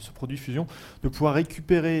ce produit fusion, de pouvoir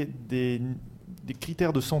récupérer des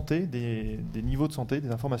critères de santé, des niveaux de santé, des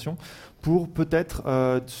informations, pour peut-être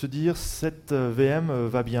se dire cette VM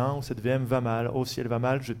va bien ou cette VM va mal. Oh, si elle va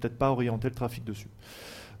mal, je vais peut-être pas orienter le trafic dessus.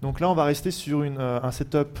 Donc là, on va rester sur un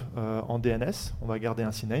setup en DNS. On va garder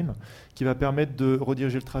un CNAME qui va permettre de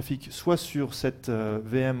rediriger le trafic soit sur cette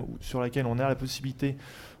VM sur laquelle on a la possibilité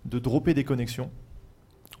de dropper des connexions,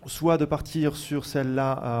 soit de partir sur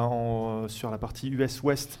celle-là sur la partie US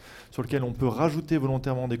West sur laquelle on peut rajouter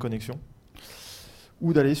volontairement des connexions,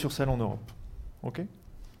 ou d'aller sur celle en Europe. OK ?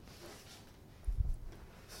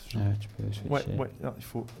 Tu peux switcher. Ouais, il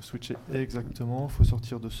faut switcher exactement. Il faut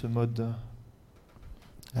sortir de ce mode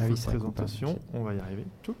présentation. On va y arriver.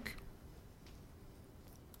 Tchouk.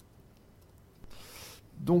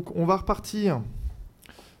 Donc, on va repartir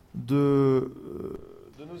de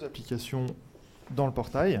nos applications dans le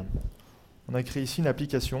portail. On a créé ici une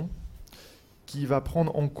application qui va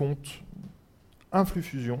prendre en compte un flux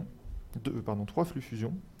fusion, 3 flux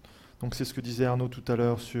fusion. Donc c'est ce que disait Arnaud tout à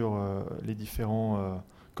l'heure sur les différents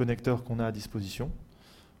connecteurs qu'on a à disposition.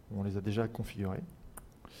 On les a déjà configurés.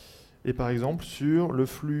 Et par exemple, sur le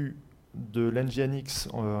flux de l'Nginx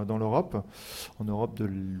dans l'Europe, en Europe de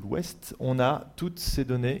l'Ouest, on a toutes ces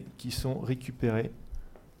données qui sont récupérées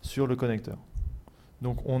sur le connecteur.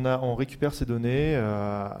 Donc on récupère ces données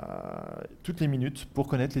toutes les minutes pour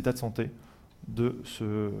connaître l'état de santé de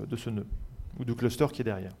ce nœud ou du cluster qui est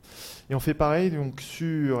derrière. Et on fait pareil donc,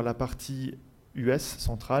 sur la partie US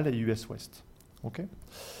centrale et US Ouest. Okay.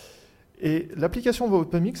 Et l'application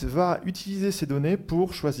OpenMix va utiliser ces données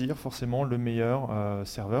pour choisir forcément le meilleur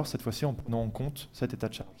serveur, cette fois-ci en prenant en compte cet état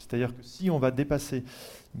de charge. C'est-à-dire que si on va dépasser,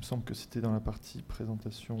 il me semble que c'était dans la partie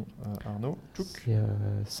présentation Arnaud. C'est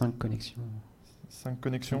 5 connexions. 5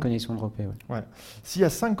 connexions. 5 connexions droppées, oui. Ouais. S'il y a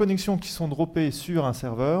 5 connexions qui sont droppées sur un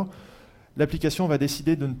serveur, l'application va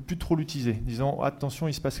décider de ne plus trop l'utiliser, disant attention,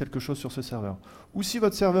 il se passe quelque chose sur ce serveur. Ou si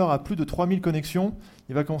votre serveur a plus de 3000 connexions,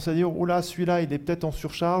 il va commencer à dire oh là, celui-là, il est peut-être en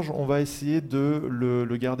surcharge, on va essayer de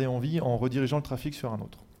le garder en vie en redirigeant le trafic sur un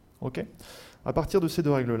autre. OK ? À partir de ces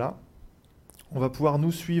 2 règles-là, on va pouvoir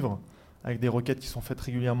nous suivre avec des requêtes qui sont faites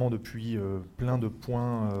régulièrement depuis plein de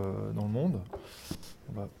points dans le monde.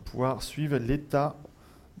 On va pouvoir suivre l'état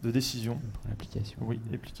de décision. L'application. Oui,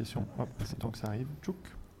 l'application. Hop, tant que ça arrive. Tchouk.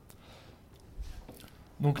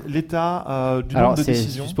 Donc l'état du nombre de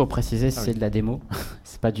décisions. Juste pour préciser, c'est de la démo.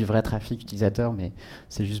 C'est pas du vrai trafic utilisateur, mais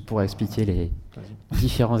c'est juste pour expliquer les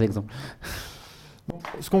différents exemples. Donc,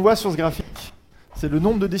 ce qu'on voit sur ce graphique, c'est le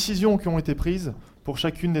nombre de décisions qui ont été prises pour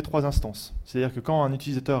chacune des 3 instances. C'est-à-dire que quand un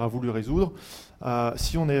utilisateur a voulu résoudre,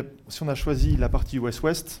 si on a choisi la partie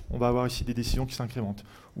Ouest-Ouest, on va avoir ici des décisions qui s'incrémentent.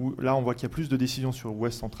 Là, on voit qu'il y a plus de décisions sur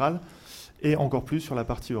Ouest central et encore plus sur la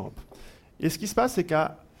partie Europe. Et ce qui se passe, c'est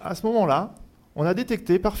qu'à ce moment-là, on a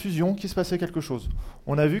détecté par fusion qu'il se passait quelque chose.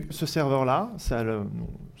 On a vu que ce serveur-là, c'est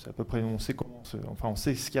à peu près, on sait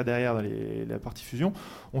ce qu'il y a derrière la partie fusion.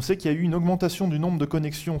 On sait qu'il y a eu une augmentation du nombre de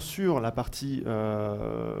connexions sur la partie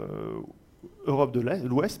Europe de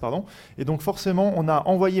l'Ouest, pardon. Et donc forcément, on a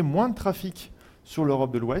envoyé moins de trafic sur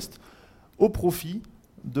l'Europe de l'Ouest au profit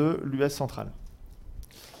de l'US centrale.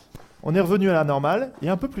 On est revenu à la normale et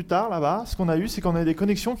un peu plus tard, là-bas, ce qu'on a eu, c'est qu'on a des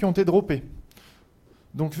connexions qui ont été droppées.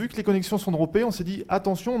 Donc vu que les connexions sont droppées, on s'est dit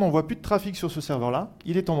attention, on n'envoie plus de trafic sur ce serveur-là,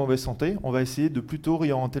 il est en mauvaise santé, on va essayer de plutôt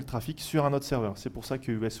réorienter le trafic sur un autre serveur. C'est pour ça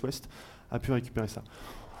que US West a pu récupérer ça.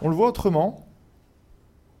 On le voit autrement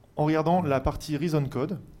en regardant la partie Reason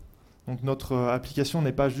Code. Donc notre application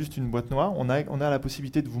n'est pas juste une boîte noire, on a la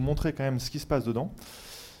possibilité de vous montrer quand même ce qui se passe dedans.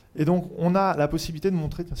 Et donc on a la possibilité de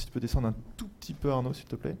montrer, tiens, si tu peux descendre un tout petit peu Arnaud s'il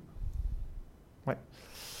te plaît. Ouais.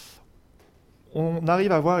 On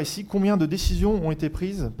arrive à voir ici combien de décisions ont été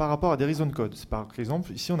prises par rapport à des reason codes. Par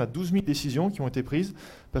exemple, ici on a 12 000 décisions qui ont été prises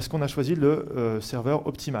parce qu'on a choisi le serveur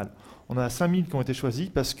optimal. On a 5 000 qui ont été choisis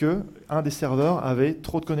parce qu'un des serveurs avait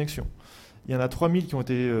trop de connexions. Il y en a 3 000 qui ont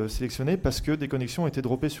été sélectionnés parce que des connexions ont été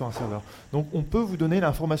droppées sur un serveur. Donc on peut vous donner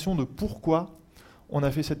l'information de pourquoi on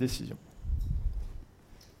a fait cette décision.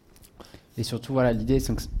 Et surtout, voilà, l'idée,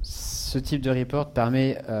 c'est que ce type de report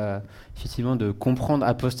permet effectivement de comprendre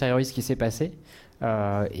a posteriori ce qui s'est passé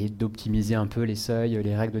et d'optimiser un peu les seuils,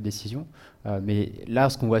 les règles de décision. Mais là,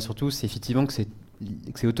 ce qu'on voit surtout, c'est effectivement que c'est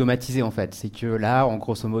automatisé en fait. C'est que là, en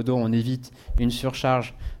grosso modo, on évite une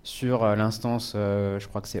surcharge sur l'instance, je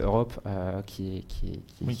crois que c'est Europe, qui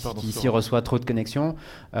ici reçoit trop de connexions.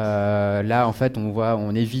 Là, en fait,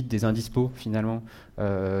 on évite des indispos finalement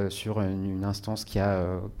sur une instance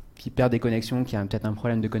qui perd des connexions, qui a peut-être un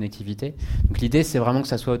problème de connectivité. Donc l'idée, c'est vraiment que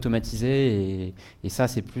ça soit automatisé et ça,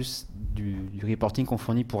 c'est plus du reporting qu'on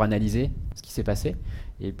fournit pour analyser ce qui s'est passé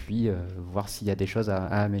et puis voir s'il y a des choses à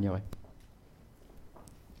améliorer.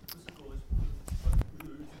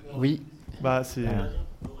 Oui. Bah, c'est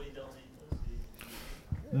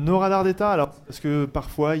nos radars d'état. Alors, parce que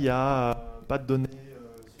parfois, il n'y a pas de données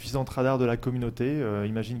suffisantes radars de la communauté.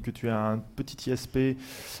 Imagine que tu as un petit ISP et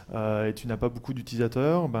tu n'as pas beaucoup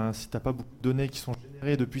d'utilisateurs. Ben, si tu n'as pas beaucoup de données qui sont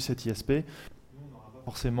générées depuis cet ISP, on n'aura pas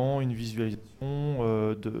forcément une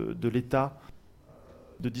visualisation de l'état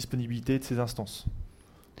de disponibilité de ces instances.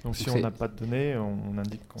 Donc si on n'a pas de données, on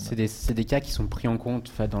indique qu'on a... C'est des cas qui sont pris en compte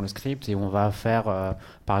en fait, dans le script et on va faire,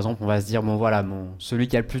 par exemple, on va se dire, bon voilà, celui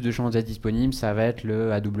qui a le plus de chances d'être disponible, ça va être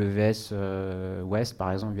le AWS West,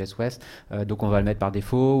 par exemple, US West. Donc on va le mettre par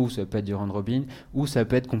défaut, ou ça peut être du round robin, ou ça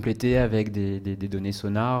peut être complété avec des données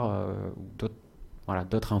sonars ou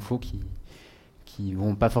d'autres infos qui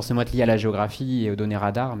vont pas forcément être liées à la géographie et aux données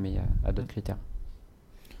radar, mais à d'autres critères.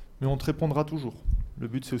 Mais on te répondra toujours. Le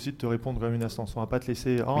but, c'est aussi de te répondre comme une instance. On ne va pas te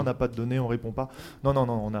laisser « on n'a pas de données, on ne répond pas ». Non,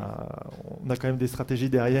 on a quand même des stratégies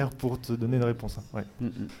derrière pour te donner une réponse. Hein. Ouais.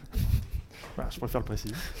 Voilà, je préfère le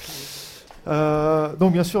préciser.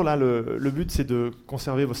 Donc, bien sûr, là, le but, c'est de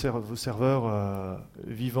conserver vos serveurs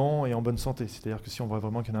vivants et en bonne santé. C'est-à-dire que si on voit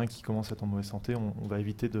vraiment qu'il y en a un qui commence à être en mauvaise santé, on va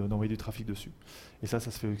éviter d'envoyer du trafic dessus. Et ça se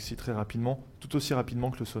fait aussi très rapidement, tout aussi rapidement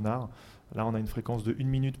que le sonar. Là, on a une fréquence de 1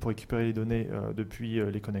 minute pour récupérer les données depuis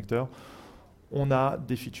les connecteurs. On a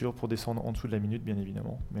des features pour descendre en dessous de la minute, bien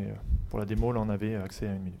évidemment. Mais pour la démo, là, on avait accès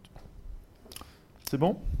à 1 minute. C'est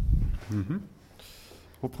bon ?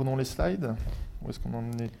 Reprenons les slides. Où est-ce qu'on en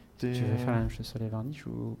était ? Tu veux faire la même chose sur les varnishes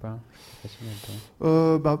ou pas ?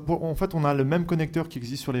 En fait, on a le même connecteur qui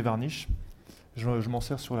existe sur les varnishes. Je m'en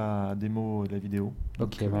sers sur la démo de la vidéo.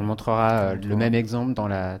 Donc, on montrera le même exemple dans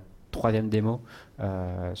la 3e démo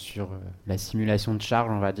sur la simulation de charge,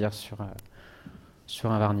 on va dire, sur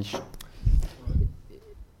un varnish.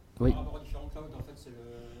 Oui. Par rapport aux différents clouds, en fait, c'est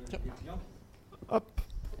les clients. Hop.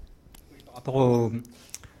 Oui, par rapport au...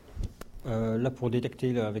 là, pour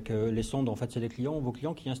détecter avec les sondes, en fait, c'est vos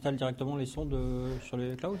clients qui installent directement les sondes sur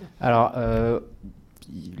les clouds ? Alors,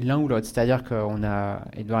 l'un ou l'autre. C'est-à-dire qu'on a,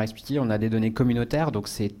 Edouard a expliqué, on a des données communautaires, donc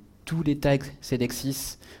c'est tous les tags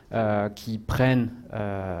Cedexis qui prennent,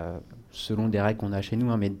 selon des règles qu'on a chez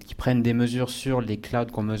nous, mais qui prennent des mesures sur les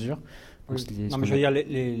clouds qu'on mesure. Oui. Non, mais je veux dire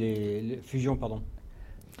les fusions, pardon.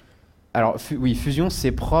 Alors, Fusion,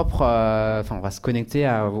 c'est propre. On va se connecter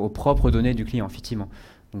aux propres données du client, effectivement.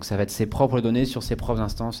 Donc, ça va être ses propres données sur ses propres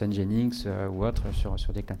instances, Nginx ou autres,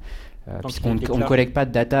 sur des clouds. Puisqu'on ne collecte pas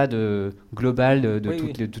de data globale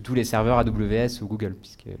de tous les serveurs AWS ou Google,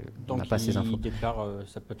 puisqu'on n'a pas ces infos. Donc, il déclare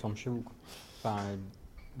sa plateforme chez vous, quoi. Enfin,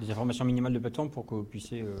 des informations minimales de plateforme pour que vous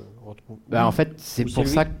puissiez retrouver. En fait, c'est pour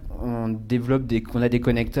ça qu'on développe qu'on a des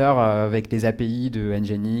connecteurs avec les API de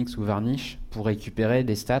Nginx ou Varnish pour récupérer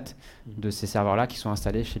des stats de ces serveurs-là qui sont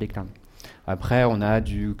installés chez les clouds. Après, on a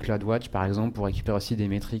du CloudWatch, par exemple, pour récupérer aussi des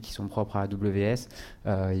métriques qui sont propres à AWS.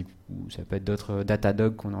 Ou ça peut être d'autres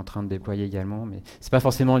Datadog qu'on est en train de déployer également. Mais ce n'est pas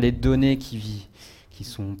forcément les données qui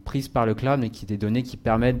sont prises par le cloud, mais des données qui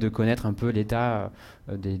permettent de connaître un peu l'état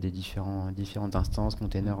des différentes instances,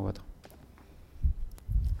 containers ou autres.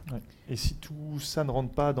 Ouais. Et si tout ça ne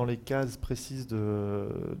rentre pas dans les cases précises de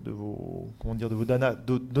vos de vos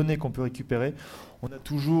données qu'on peut récupérer, on a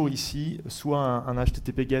toujours ici soit un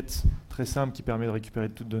HTTP GET très simple qui permet de récupérer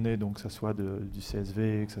toutes données, donc que ce soit du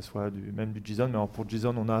CSV, que ce soit même du JSON. Mais alors pour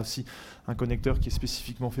JSON, on a aussi un connecteur qui est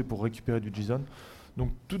spécifiquement fait pour récupérer du JSON.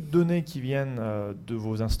 Donc toutes données qui viennent de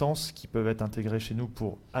vos instances, qui peuvent être intégrées chez nous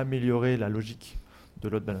pour améliorer la logique de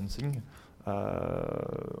load balancing,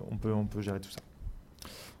 on peut gérer tout ça.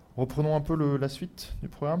 Reprenons un peu la suite du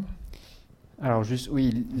programme. Alors juste,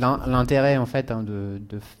 oui, l'intérêt en fait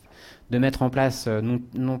de mettre en place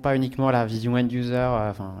non pas uniquement la vision end-user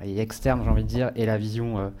et externe, j'ai envie de dire, et la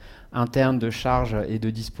vision interne de charge et de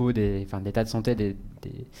dispo d'état de santé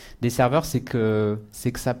des serveurs, c'est que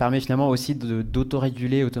ça permet finalement aussi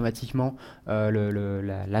d'autoréguler automatiquement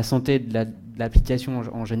la santé de l'application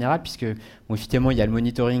en général, puisque effectivement il y a le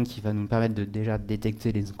monitoring qui va nous permettre de déjà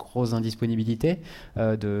détecter les grosses indisponibilités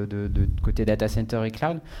de côté data center et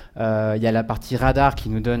cloud. Il y a la partie radar qui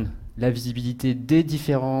nous donne la visibilité des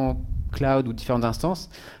différents cloud ou différentes instances,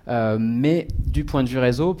 mais du point de vue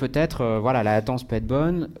réseau, peut-être la latence peut être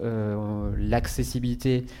bonne,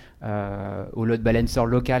 l'accessibilité au load balancer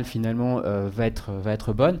local finalement va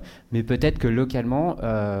être bonne, mais peut-être que localement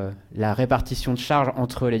la répartition de charge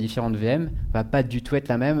entre les différentes VM va pas du tout être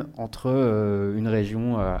la même entre une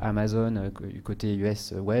région Amazon côté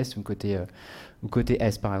US Ouest ou côté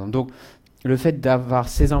Est par exemple. Donc le fait d'avoir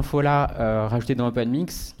ces infos-là rajoutées dans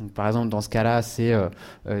OpenMix, donc par exemple dans ce cas-là, c'est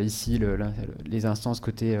ici les instances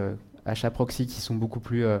côté achat proxy qui sont beaucoup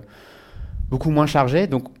moins chargées.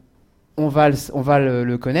 Donc on va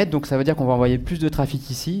le connaître, donc ça veut dire qu'on va envoyer plus de trafic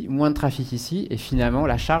ici, moins de trafic ici, et finalement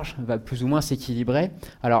la charge va plus ou moins s'équilibrer.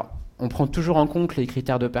 Alors on prend toujours en compte les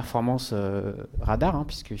critères de performance radar,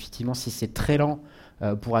 puisque effectivement si c'est très lent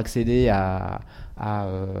pour accéder à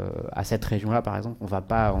cette région-là, par exemple, on va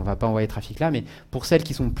pas envoyer trafic là, mais pour celles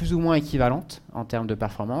qui sont plus ou moins équivalentes en termes de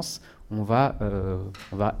performance, on va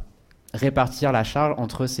répartir la charge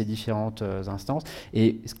entre ces différentes instances,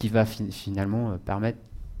 et ce qui va finalement permettre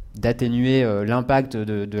d'atténuer l'impact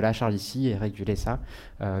de la charge ici et réguler ça.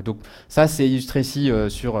 Donc ça, c'est illustré ici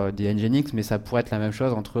sur des Nginx, mais ça pourrait être la même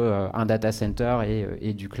chose entre un data center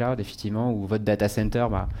et du cloud, effectivement, où votre data center,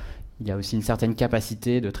 il y a aussi une certaine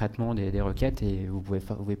capacité de traitement des requêtes, et vous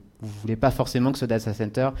voulez pas forcément que ce data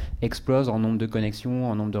center explose en nombre de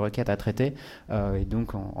connexions, en nombre de requêtes à traiter, et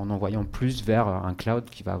donc en envoyant plus vers un cloud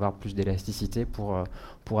qui va avoir plus d'élasticité pour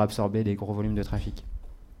absorber des gros volumes de trafic.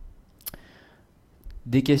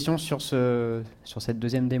 Des questions sur cette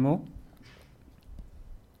deuxième démo?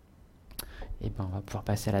 On va pouvoir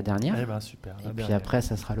passer à la dernière. Super. Puis après,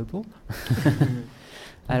 ça sera le pot.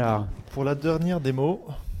 Alors, pour la dernière démo,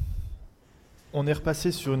 on est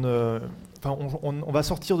repassé sur on va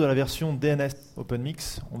sortir de la version DNS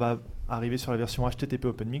OpenMix, on va arriver sur la version HTTP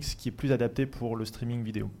OpenMix qui est plus adaptée pour le streaming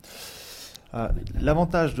vidéo.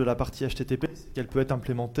 L'avantage de la partie HTTP, c'est qu'elle peut être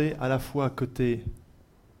implémentée à la fois côté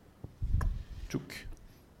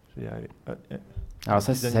alors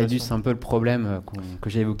ça illustre un peu le problème que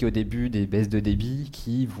j'ai évoqué au début des baisses de débit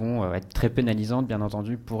qui vont être très pénalisantes, bien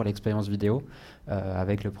entendu, pour l'expérience vidéo,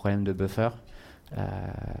 avec le problème de buffer.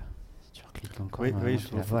 Encore, oui,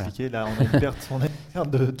 il faut cliquer. Là, on a une perte,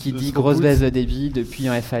 qui dit grosse baisse de débit depuis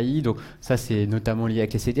un FAI. Donc ça, c'est notamment lié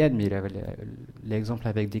avec les CDN, mais l'exemple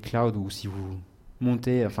avec des clouds où si vous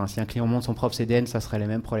montez, si un client monte son propre CDN, ça serait les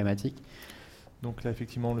mêmes problématiques. Donc là,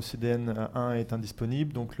 effectivement, le CDN 1 est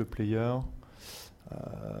indisponible, donc le player,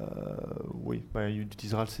 il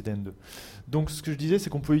utilisera le CDN 2. Donc ce que je disais, c'est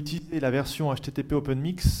qu'on peut utiliser la version HTTP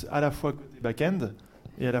OpenMix à la fois côté backend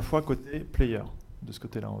et à la fois côté player. De ce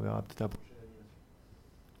côté-là, on verra peut-être après.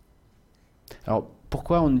 Alors,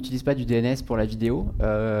 pourquoi on n'utilise pas du DNS pour la vidéo ?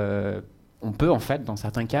 On peut en fait dans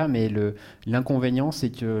certains cas, mais l'inconvénient c'est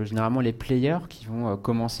que généralement les players qui vont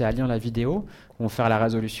commencer à lire la vidéo vont faire la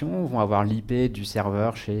résolution, vont avoir l'IP du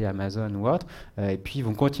serveur chez Amazon ou autre, et puis ils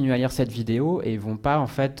vont continuer à lire cette vidéo et ils vont pas en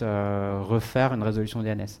fait refaire une résolution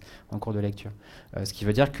DNS en cours de lecture. Ce qui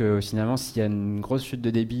veut dire que finalement s'il y a une grosse chute de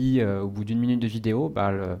débit au bout d'une minute de vidéo,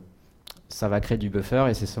 ça va créer du buffer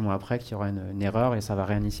et c'est seulement après qu'il y aura une erreur et ça va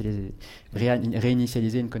réinitialiser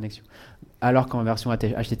une connexion. Alors qu'en version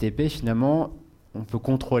HTTP, finalement, on peut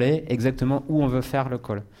contrôler exactement où on veut faire le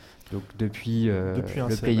call. Donc depuis le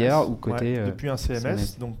CMS, player ou côté... depuis un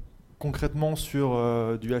CMS. Donc concrètement, sur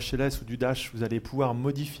du HLS ou du Dash, vous allez pouvoir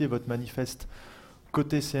modifier votre manifeste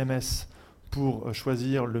côté CMS pour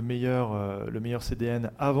choisir le meilleur CDN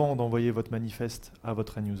avant d'envoyer votre manifeste à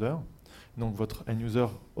votre end-user. Donc votre end-user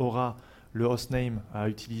aura le hostname à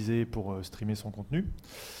utiliser pour streamer son contenu.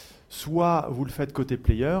 Soit vous le faites côté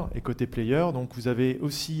player, et côté player, donc vous avez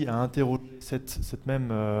aussi à interroger ce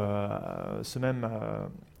même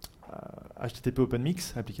HTTP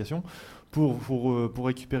OpenMix application pour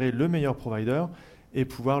récupérer le meilleur provider et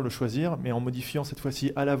pouvoir le choisir, mais en modifiant cette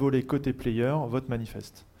fois-ci à la volée côté player votre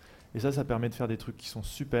manifeste. Et ça permet de faire des trucs qui sont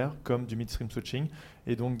super, comme du mid-stream switching,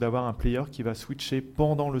 et donc d'avoir un player qui va switcher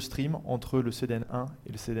pendant le stream entre le CDN1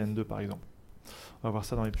 et le CDN2 par exemple. On va voir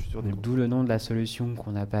ça dans les futurs démos. D'où le nom de la solution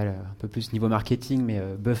qu'on appelle un peu plus niveau marketing, mais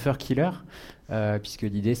buffer killer, puisque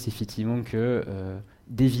l'idée c'est effectivement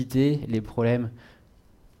d'éviter les problèmes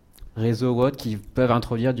réseau ou autres qui peuvent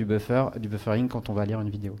introduire du buffering quand on va lire une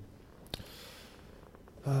vidéo.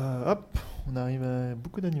 Hop, on arrive à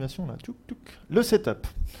beaucoup d'animations là. Le setup.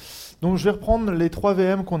 Donc je vais reprendre les 3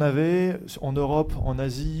 VM qu'on avait en Europe, en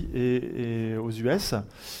Asie et aux US.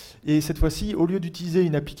 Et cette fois-ci, au lieu d'utiliser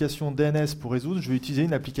une application DNS pour résoudre, je vais utiliser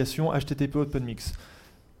une application HTTP OpenMix.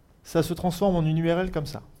 Ça se transforme en une URL comme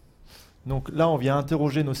ça. Donc là, on vient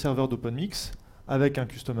interroger nos serveurs d'OpenMix avec un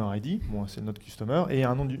Customer ID, bon, c'est notre Customer, et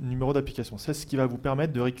un numéro d'application. C'est ce qui va vous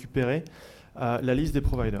permettre de récupérer la liste des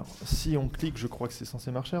providers. Si on clique, je crois que c'est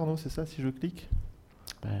censé marcher, Arnaud, c'est ça, si je clique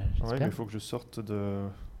ouais, mais il faut que je sorte de...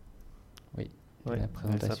 Oui, ouais, la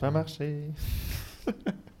présentation. Ça n'a pas marché.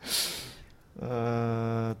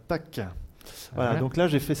 Tac. Voilà, donc là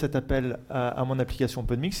j'ai fait cet appel à mon application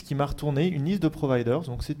OpenMix qui m'a retourné une liste de providers,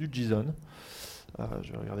 donc c'est du JSON.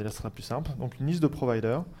 Je vais regarder là, ce sera plus simple. Donc une liste de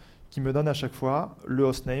providers qui me donne à chaque fois le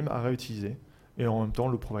hostname à réutiliser et en même temps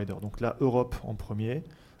le provider. Donc là Europe en premier,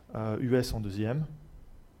 US en deuxième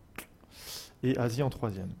et Asie en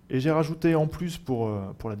troisième. Et j'ai rajouté en plus pour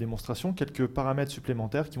la démonstration quelques paramètres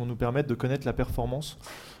supplémentaires qui vont nous permettre de connaître la performance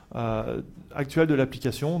actuelle de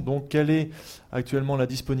l'application. Donc quelle est actuellement la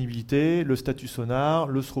disponibilité, le statut sonar,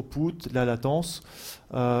 le throughput, la latence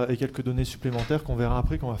et quelques données supplémentaires qu'on verra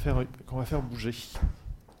après qu'on va faire bouger.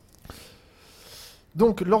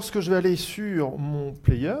 Donc lorsque je vais aller sur mon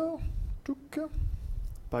player,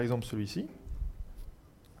 par exemple celui-ci,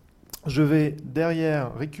 je vais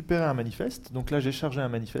derrière récupérer un manifeste. Donc là, j'ai chargé un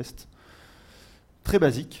manifeste très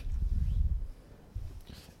basique.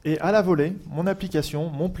 Et à la volée, mon application,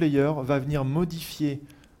 mon player, va venir modifier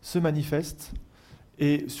ce manifeste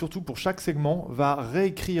et surtout pour chaque segment, va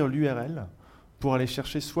réécrire l'URL pour aller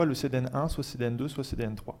chercher soit le CDN1, soit CDN2, soit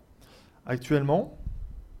CDN3. Actuellement,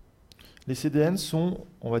 les CDN sont,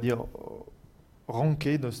 on va dire,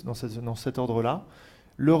 rankés dans cet ordre-là.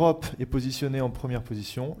 L'Europe est positionnée en première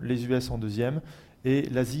position, les US en deuxième et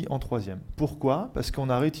l'Asie en troisième. Pourquoi? Parce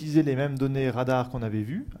qu'on a réutilisé les mêmes données radar qu'on avait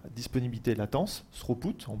vues, disponibilité, latence,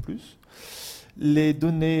 throughput en plus, les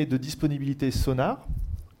données de disponibilité sonar,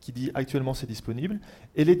 qui dit actuellement c'est disponible,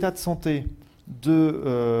 et l'état de santé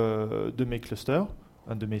de mes clusters,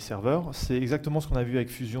 de mes serveurs. C'est exactement ce qu'on a vu avec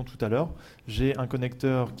Fusion tout à l'heure. J'ai un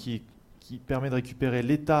connecteur qui permet de récupérer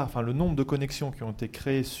l'état, enfin le nombre de connexions qui ont été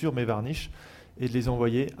créées sur mes varnishes, et de les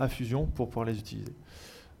envoyer à Fusion pour pouvoir les utiliser.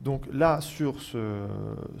 Donc là, sur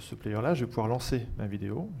ce player-là, je vais pouvoir lancer ma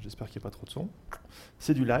vidéo. J'espère qu'il n'y a pas trop de son.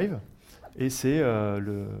 C'est du live, et c'est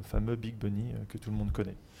le fameux Big Bunny que tout le monde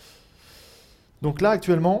connaît. Donc là,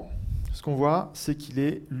 actuellement, ce qu'on voit, c'est qu'il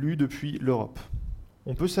est lu depuis l'Europe.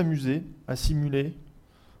 On peut s'amuser à simuler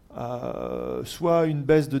soit une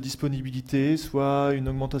baisse de disponibilité, soit une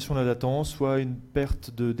augmentation de la latence, soit une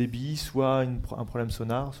perte de débit, soit un problème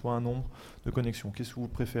sonar, soit un nombre de connexions. Qu'est-ce que vous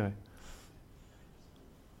préférez?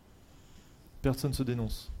 Personne se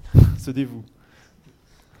dénonce. Se dévoue.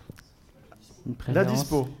 La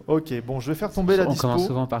dispo. Ok, bon, je vais faire tomber la dispo. On commence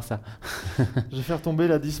souvent par ça. Je vais faire tomber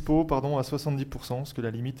la dispo, pardon, à 70%, parce que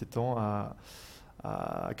la limite étant à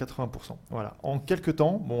 80%. Voilà. En quelques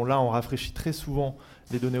temps, bon là on rafraîchit très souvent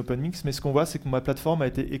les données OpenMix, mais ce qu'on voit c'est que ma plateforme a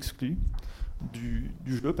été exclue du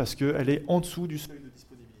jeu parce qu'elle est en dessous du seuil de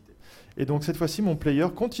disponibilité. Et donc cette fois-ci mon player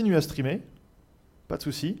continue à streamer, pas de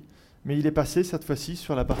souci, mais il est passé cette fois-ci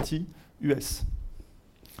sur la partie US.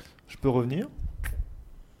 Je peux revenir.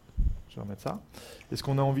 Je vais remettre ça. Est-ce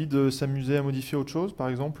qu'on a envie de s'amuser à modifier autre chose? Par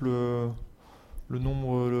exemple le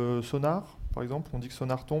nombre le sonar, par exemple, on dit que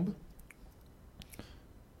sonar tombe.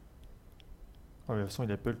 De toute façon, il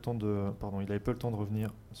n'avait pas eu le temps de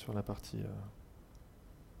revenir sur la partie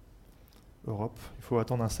Europe. Il faut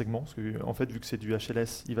attendre un segment, parce que en fait, vu que c'est du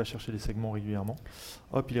HLS, il va chercher les segments régulièrement.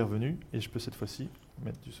 Hop, il est revenu, et je peux cette fois-ci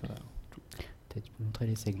mettre du sonar. Peut-être montrer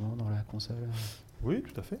les segments dans la console. Oui,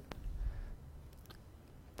 tout à fait.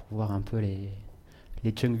 Pour voir un peu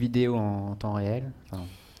les chunks vidéo en temps réel, enfin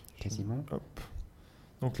quasiment. Hop.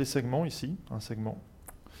 Donc les segments ici, un segment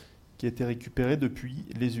qui a été récupéré depuis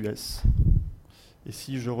les US. Et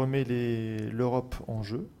si je remets l'Europe en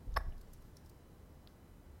jeu,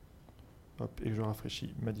 hop, et que je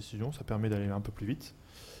rafraîchis ma décision, ça permet d'aller un peu plus vite.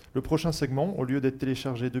 Le prochain segment, au lieu d'être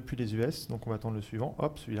téléchargé depuis les US, donc on va attendre le suivant,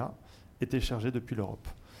 hop, celui-là, et téléchargé depuis l'Europe.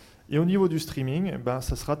 Et au niveau du streaming,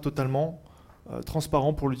 ça sera totalement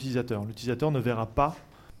transparent pour l'utilisateur. L'utilisateur ne verra pas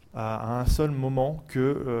à un seul moment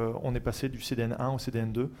qu'on est passé du CDN1 au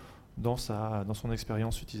CDN2 dans son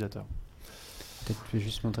expérience utilisateur. Peut-être que je vais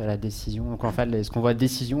juste montrer la décision. Donc en fait, ce qu'on voit de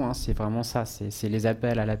décision, hein, c'est vraiment ça. C'est les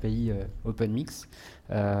appels à l'API OpenMix.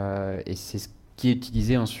 Et c'est ce qui est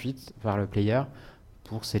utilisé ensuite par le player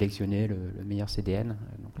pour sélectionner le meilleur CDN.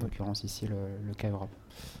 Donc en l'occurrence ici, le cas Europe.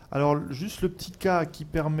 Alors, juste le petit cas qui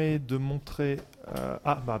permet de montrer...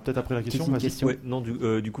 peut-être après la question. Question. Non,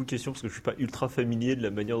 du coup, question, parce que je ne suis pas ultra familier de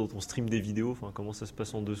la manière dont on stream des vidéos, comment ça se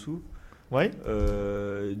passe en dessous. Oui.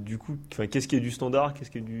 Du coup, qu'est-ce qui est du standard,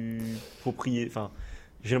 qu'est-ce qui est du propriétaire?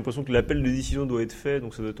 J'ai l'impression que l'appel de décision doit être fait,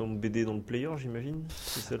 donc ça doit être en BD dans le player, j'imagine.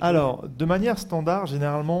 Alors, de manière standard,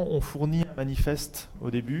 généralement, on fournit un manifeste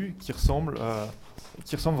au début qui ressemble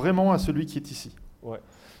vraiment à celui qui est ici. Ouais.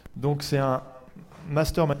 Donc, c'est un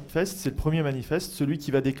master manifeste, c'est le premier manifeste, celui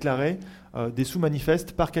qui va déclarer des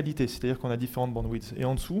sous-manifestes par qualité, c'est-à-dire qu'on a différentes bandwidths. Et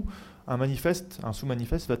en dessous, un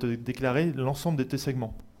sous-manifeste va te déclarer l'ensemble de tes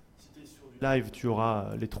segments. Si tu es sur du live, tu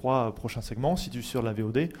auras les 3 prochains segments. Si tu es sur la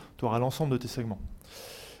VOD, tu auras l'ensemble de tes segments.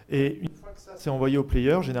 Et une fois que ça c'est envoyé au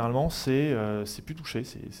player, généralement, c'est plus touché,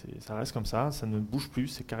 ça reste comme ça ne bouge plus,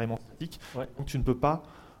 c'est carrément statique. Ouais. Donc tu ne peux pas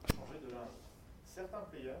changer de là. Certains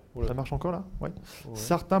players, Oula. ça marche encore là ? Ouais. Ouais.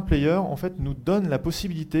 Certains players, en fait, nous donnent la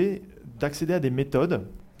possibilité d'accéder à des méthodes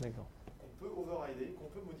D'accord. qu'on peut overrider, qu'on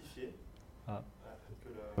peut modifier. Ah.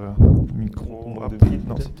 Le micro. Nombre de bits,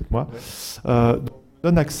 Non, peut-être. c'est peut-être moi. Ouais. Donc,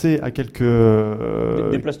 donne accès à quelques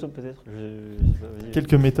Déplace-toi peut-être.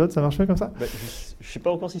 quelques méthodes. Ça marche pas comme ça ? Je sais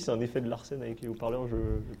pas encore si c'est un effet de Larsen avec les haut-parleurs.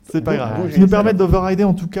 C'est pas grave. Bouge, Qui nous ça permettent va. d'overrider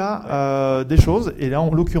en tout cas des choses. Et là,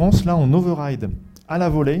 en l'occurrence, on override à la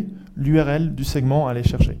volée l'URL du segment à aller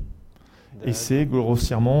chercher. Et c'est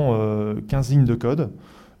grossièrement 15 lignes de code.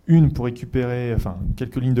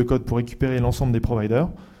 Quelques lignes de code pour récupérer l'ensemble des providers,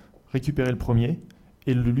 récupérer le premier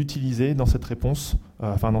et l'utiliser dans cette réponse,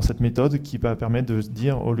 dans cette méthode qui va permettre de se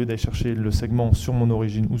dire, au lieu d'aller chercher le segment sur mon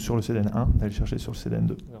origine ou sur le CDN1, d'aller chercher sur le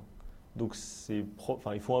CDN2. Donc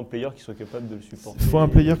il faut un player qui soit capable de le supporter. Il faut un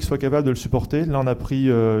player qui soit capable de le supporter. Là, on a pris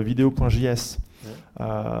vidéos.js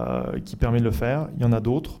qui permet de le faire. Il y en a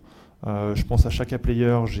d'autres. Je pense à chaque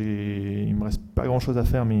player. Il me reste pas grand-chose à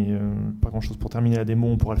faire, mais pas grand-chose pour terminer la démo.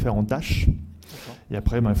 On pourra le faire en Dash. D'accord. Et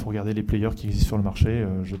après, il faut regarder les players qui existent sur le marché.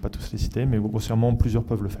 Je ne vais pas tous les citer, mais grossièrement, plusieurs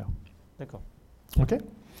peuvent le faire. D'accord. OK ?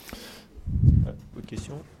 Autre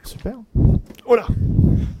question. Super. Oh là !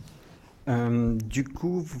 Du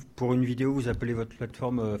coup, pour une vidéo, vous appelez votre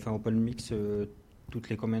plateforme OpenMix toutes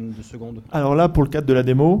les combien de secondes? Alors là, pour le cadre de la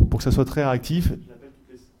démo, pour que ça soit très réactif, je l'appelle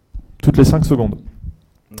toutes les 5 secondes.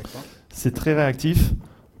 D'accord. C'est très réactif.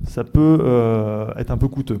 Ça peut être un peu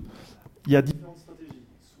coûteux. Il y a différentes stratégies.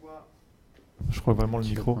 Soit, je crois vraiment le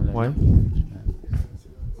micro. Ouais.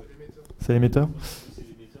 C'est l'émetteur.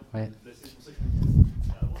 Ouais.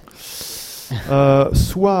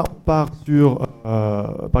 Soit on part sur,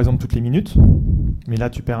 par exemple, toutes les minutes, mais là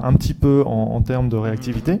tu perds un petit peu en termes de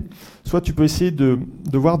réactivité. Soit tu peux essayer de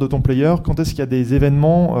voir de ton player quand est-ce qu'il y a des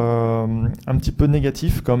événements un petit peu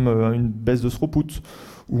négatifs, comme une baisse de throughput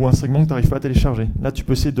ou un segment que tu n'arrives pas à télécharger. Là, tu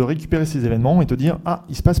peux essayer de récupérer ces événements et te dire,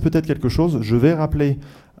 il se passe peut-être quelque chose, je vais rappeler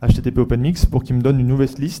HTTP OpenMix pour qu'il me donne une nouvelle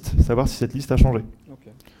liste, savoir si cette liste a changé.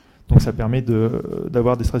 Okay. Donc ça permet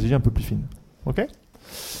d'avoir des stratégies un peu plus fines. OK ?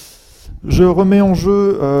 Je remets en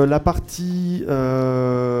jeu la partie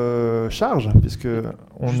charge, puisque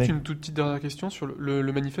Juste une toute petite dernière question sur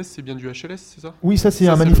le manifeste, c'est bien du HLS, c'est ça? Oui, ça c'est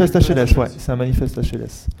un manifeste HLS, ouais, c'est un manifeste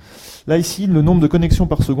HLS. Là ici, le nombre de connexions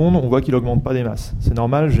par seconde, on voit qu'il n'augmente pas des masses. C'est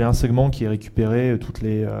normal, j'ai un segment qui est récupéré toutes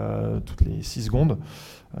les 6 secondes,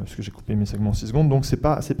 parce que j'ai coupé mes segments en 6 secondes, donc c'est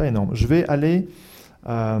pas énorme. Je vais aller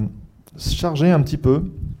charger un petit peu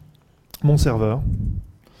mon serveur.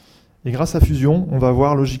 Et grâce à Fusion, on va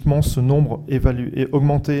voir logiquement ce nombre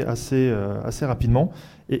augmenter assez rapidement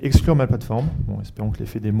et exclure ma plateforme. Bon, espérons que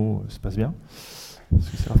l'effet démo se passe bien. Parce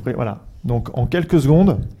que c'est après, voilà. Donc en quelques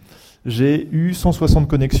secondes, j'ai eu 160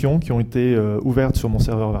 connexions qui ont été ouvertes sur mon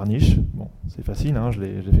serveur Varnish. Bon, c'est facile, hein, je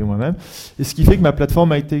l'ai fait moi-même. Et ce qui fait que ma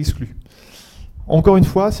plateforme a été exclue. Encore une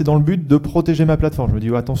fois, c'est dans le but de protéger ma plateforme. Je me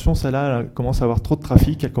dis, attention, celle-là elle commence à avoir trop de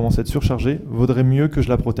trafic, elle commence à être surchargée, vaudrait mieux que je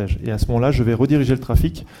la protège. Et à ce moment-là, je vais rediriger le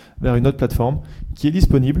trafic vers une autre plateforme qui est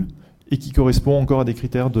disponible et qui correspond encore à des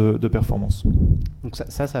critères de performance. Donc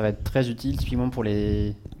ça va être très utile typiquement pour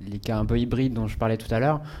les cas un peu hybrides dont je parlais tout à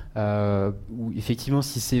l'heure, où effectivement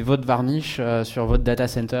si c'est votre varnish sur votre data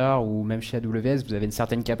center ou même chez AWS, vous avez une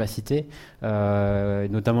certaine capacité,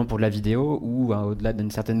 notamment pour de la vidéo, ou au-delà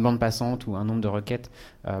d'une certaine bande passante ou un nombre de requêtes,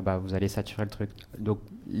 vous allez saturer le truc. Donc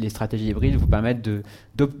les stratégies hybrides vous permettent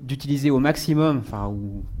d'utiliser au maximum,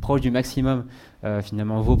 ou proche du maximum,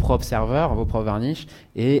 finalement vos propres serveurs, vos propres varnish,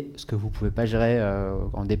 et ce que vous ne pouvez pas gérer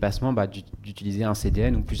en dépassement, d'utiliser un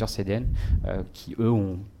CDN ou plusieurs CDN qui eux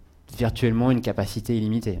ont virtuellement une capacité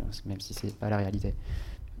illimitée, même si ce n'est pas la réalité.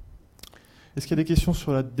 Est-ce qu'il y a des questions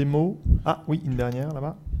sur la démo? Ah oui, une dernière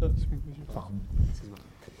là-bas.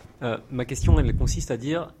 Ma question, elle consiste à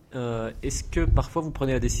dire, est-ce que parfois vous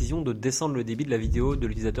prenez la décision de descendre le débit de la vidéo de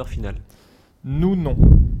l'utilisateur final? Nous, non.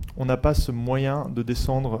 On n'a pas ce moyen de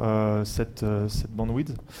descendre cette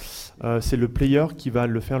bandwidth. C'est le player qui va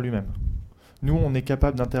le faire lui-même. Nous, on est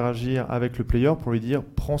capable d'interagir avec le player pour lui dire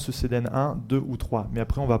 « prends ce CDN 1, 2 ou 3 ». Mais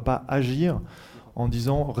après, on ne va pas agir en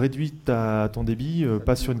disant « réduis ton débit,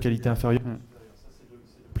 passe sur une qualité inférieure ».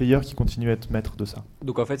 Player qui continue à être maître de ça.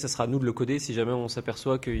 Donc en fait, ça sera à nous de le coder si jamais on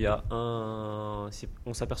s'aperçoit qu'il y a si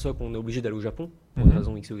on s'aperçoit qu'on est obligé d'aller au Japon pour des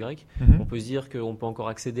raisons X ou Y. On peut se dire qu'on peut encore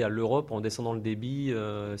accéder à l'Europe en descendant le débit.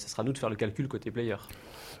 Ça sera à nous de faire le calcul côté player.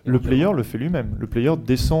 Le player le fait lui-même. Le player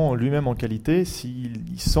descend lui-même en qualité s'il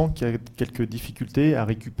sent qu'il y a quelques difficultés à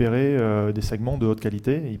récupérer des segments de haute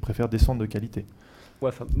qualité et il préfère descendre de qualité. Ouais,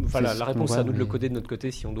 la réponse, c'est à nous de le coder de notre côté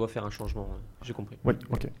si on doit faire un changement. J'ai compris. Oui,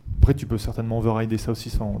 ok. Après, tu peux certainement overrider ça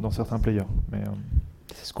aussi dans certains players. Mais,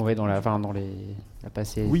 c'est ce qu'on voit dans la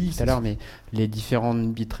passée oui, tout à l'heure, mais les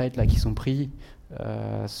différentes bitrates là, qui sont pris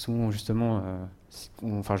sont justement...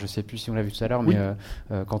 je ne sais plus si on l'a vu tout à l'heure, mais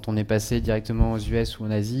quand on est passé directement aux US ou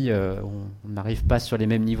en Asie, on n'arrive pas sur les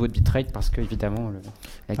mêmes niveaux de bitrate parce que, évidemment,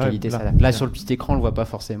 la qualité s'adapte. Là, sur le petit écran, on ne le voit pas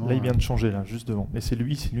forcément. Là, il vient de changer, là, juste devant. Et c'est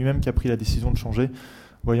lui-même qui a pris la décision de changer,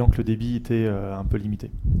 voyant que le débit était un peu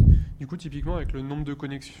limité. Du coup, typiquement, avec le nombre de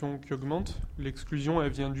connexions qui augmente, l'exclusion,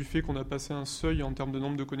 elle vient du fait qu'on a passé un seuil en termes de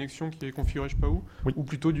nombre de connexions qui est configuré je sais pas où, ou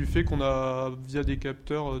plutôt du fait qu'on a, via des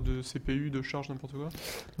capteurs de CPU, de charge, n'importe quoi?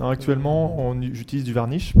 Non, actuellement, j'utilise du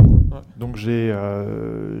varnish. Donc, j'ai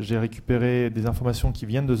récupéré des informations qui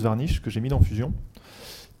viennent de ce varnish que j'ai mis dans Fusion.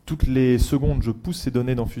 Toutes les secondes, je pousse ces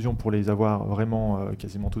données dans Fusion pour les avoir vraiment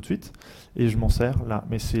quasiment tout de suite. Et je m'en sers là.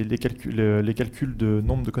 Mais c'est les calculs de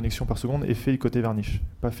nombre de connexions par seconde est fait côté Varnish,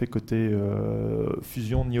 pas fait côté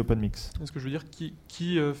Fusion ni OpenMix. Est-ce que je veux dire,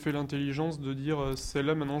 qui fait l'intelligence de dire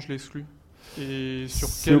celle-là maintenant je l'exclus? Et sur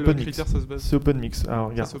quels critères ça se base? C'est OpenMix. Alors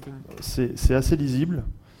regarde, c'est assez lisible.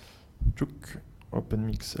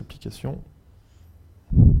 OpenMix application.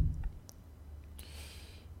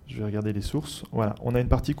 Je vais regarder les sources. Voilà, on a une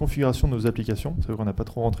partie configuration de nos applications. C'est vrai qu'on n'a pas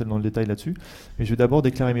trop rentré dans le détail là-dessus. Mais je vais d'abord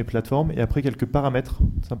déclarer mes plateformes et après quelques paramètres,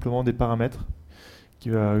 simplement des paramètres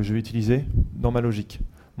que je vais utiliser dans ma logique.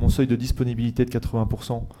 Mon seuil de disponibilité de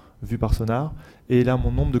 80% vu par Sonar. Et là,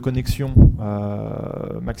 mon nombre de connexions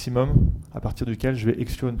maximum à partir duquel je vais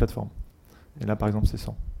exclure une plateforme. Et là, par exemple, c'est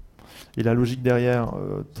 100. Et la logique derrière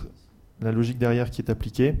qui est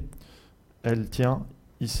appliquée, elle tient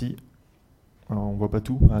ici. Alors, on ne voit pas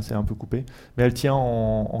tout, c'est un peu coupé, mais elle tient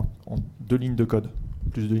en 2 lignes de code,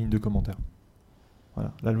 plus 2 lignes de commentaires.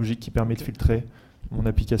 Voilà, la logique qui permet de filtrer mon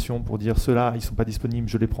application pour dire ceux-là, ils ne sont pas disponibles,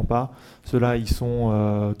 je ne les prends pas, ceux-là, ils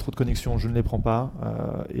sont trop de connexions, je ne les prends pas,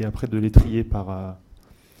 et après de les trier par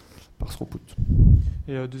throughput.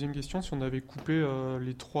 Et deuxième question, si on avait coupé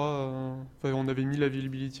les trois, on avait mis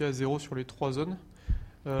l'availability à 0 sur les 3 zones,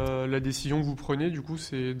 la décision que vous prenez, du coup,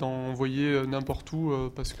 c'est d'envoyer n'importe où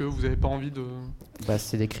parce que vous n'avez pas envie de...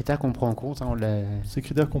 c'est des critères qu'on prend en compte. C'est des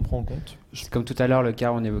critères qu'on prend en compte. C'est comme tout à l'heure, le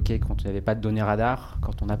cas on évoquait quand il n'y avait pas de données radar,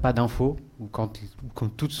 quand on n'a pas d'infos, ou quand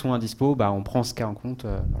toutes sont indispo, on prend ce cas en compte.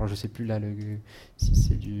 Alors je ne sais plus là si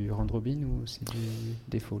c'est du round robin ou c'est du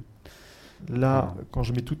default. Là, quand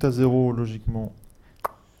je mets tout à 0, logiquement,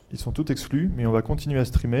 ils sont tous exclus, mais on va continuer à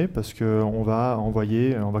streamer parce qu'on va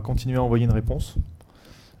continuer à envoyer une réponse.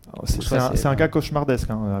 C'est un cas cauchemardesque,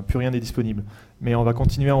 plus rien n'est disponible. Mais on va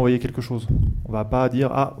continuer à envoyer quelque chose. On ne va pas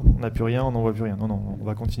dire on n'a plus rien, on n'envoie plus rien. Non, on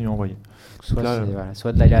va continuer à envoyer.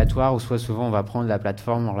 Soit de l'aléatoire, ou soit souvent on va prendre la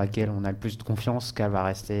plateforme dans laquelle on a le plus de confiance qu'elle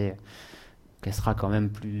sera quand même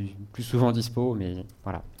plus souvent dispo, mais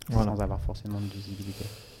sans avoir forcément de visibilité.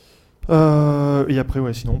 Et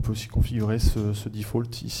après, sinon on peut aussi configurer ce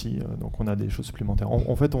default ici. Donc on a des choses supplémentaires.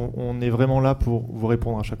 En fait, on est vraiment là pour vous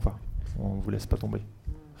répondre à chaque fois. On ne vous laisse pas tomber.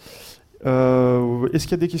 Est-ce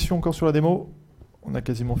qu'il y a des questions encore sur la démo? On a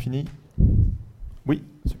quasiment fini. Oui,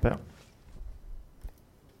 super.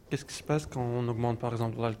 qu'est-ce qui se passe quand on augmente par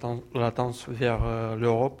exemple la latence vers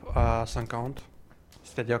l'Europe à 50?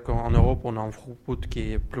 C'est-à-dire qu'en Europe, on a un throughput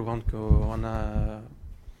qui est plus grand qu'on a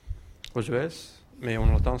aux US, mais on a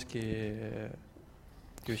une latence qui est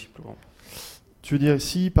aussi plus grande. Tu veux dire,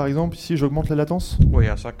 si par exemple, si j'augmente la latence? Oui,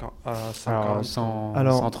 à 50. Alors,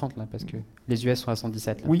 130 là, parce que les US sont à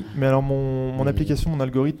 117. Là. Oui, mais alors mon application, mon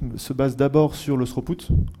algorithme se base d'abord sur le throughput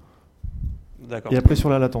et après sur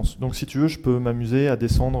la latence. Donc si tu veux, je peux m'amuser à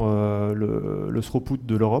descendre le throughput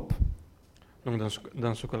de l'Europe. Donc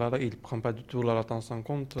dans ce cas-là, il ne prend pas du tout la latence en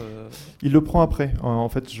compte Il le prend après. En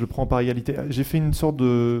fait, je le prends par égalité. J'ai fait une sorte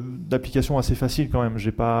d'application assez facile quand même.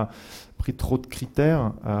 J'ai pas pris trop de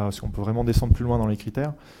critères, parce qu'on peut vraiment descendre plus loin dans les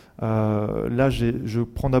critères. Là, je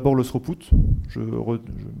prends d'abord le throughput.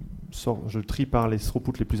 Je trie par les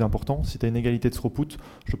throughputs les plus importants. Si tu as une égalité de throughput,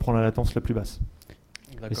 je prends la latence la plus basse.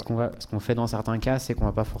 Et ce qu'on fait dans certains cas, c'est qu'on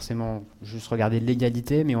va pas forcément juste regarder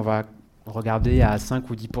l'égalité, mais on va regarder à 5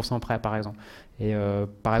 ou 10% près, par exemple. Et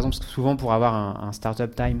par exemple, souvent pour avoir un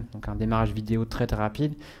startup time, donc un démarrage vidéo très très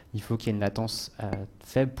rapide, il faut qu'il y ait une latence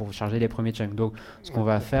faible pour charger les premiers chunks. Donc, ce qu'on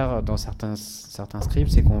va faire dans certains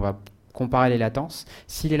scripts, c'est qu'on va comparer les latences.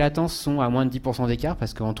 Si les latences sont à moins de 10% d'écart,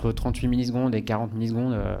 parce qu'entre 38 millisecondes et 40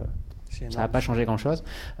 millisecondes, ça ne va pas changer grand-chose,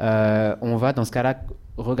 on va dans ce cas-là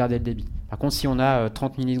regarder le débit. Par contre, si on a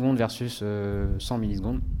 30 millisecondes versus 100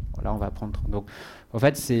 millisecondes, là on va prendre 30. Donc, en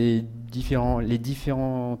fait, les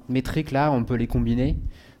différentes métriques là, on peut les combiner.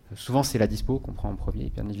 Souvent, c'est la dispo qu'on prend en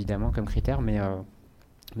premier, bien évidemment, comme critère, mais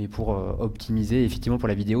pour optimiser, effectivement, pour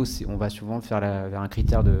la vidéo, on va souvent faire vers un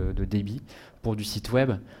critère de débit. Pour du site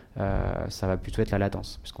web, ça va plutôt être la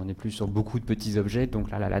latence, parce qu'on est plus sur beaucoup de petits objets,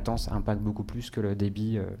 donc là, la latence impacte beaucoup plus que le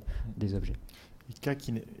débit des objets.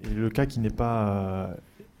 Le cas qui n'est pas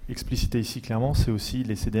explicité ici clairement, c'est aussi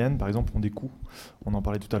les CDN, par exemple, ont des coûts. On en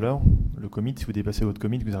parlait tout à l'heure. Le commit, si vous dépassez votre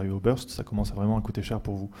commit, vous arrivez au burst, ça commence à vraiment coûter cher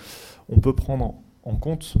pour vous. On peut prendre en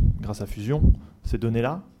compte, grâce à Fusion, ces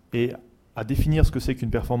données-là et à définir ce que c'est qu'une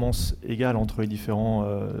performance égale entre les différents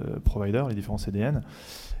providers, les différents CDN.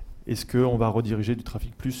 Est-ce qu'on va rediriger du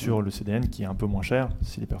trafic plus sur le CDN qui est un peu moins cher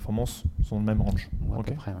si les performances sont dans le même range? À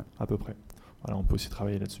peu près, ouais. À peu près. Voilà, on peut aussi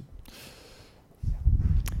travailler là-dessus.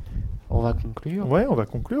 On va conclure. Ouais, on va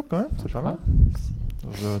conclure quand même, c'est pas mal.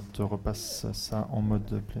 Je te repasse ça en mode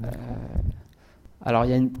plein écran. Alors,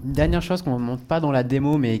 il y a une dernière chose qu'on ne montre pas dans la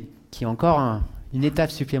démo, mais qui est encore une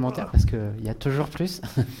étape supplémentaire, parce qu'il y a toujours plus,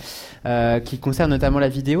 qui concerne notamment la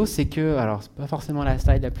vidéo, c'est que, alors c'est pas forcément la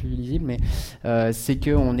slide la plus lisible, mais c'est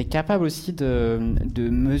qu'on est capable aussi de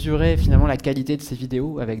mesurer finalement la qualité de ces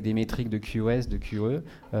vidéos avec des métriques de QoS, de QE,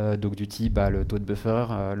 donc du type le taux de buffer,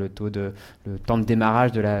 le temps de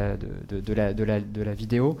démarrage de la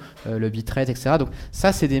vidéo, le bitrate, etc. Donc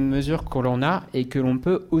ça, c'est des mesures que l'on a et que l'on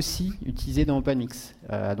peut aussi utiliser dans OpenMix.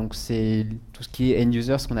 Donc c'est tout ce qui est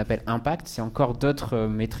end-user, ce qu'on appelle impact, c'est encore d'autres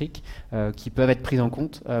métriques qui peuvent être prises en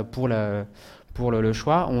compte pour le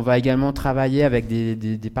choix. On va également travailler avec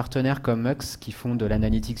des partenaires comme Mux qui font de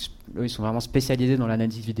l'analytics. Eux, ils sont vraiment spécialisés dans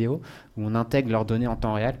l'analytics vidéo, où on intègre leurs données en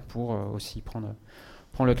temps réel pour aussi prendre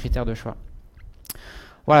le critère de choix.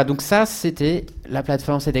 Voilà, donc ça, c'était la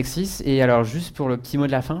plateforme Cedexis. Et alors, juste pour le petit mot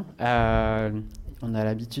de la fin, on a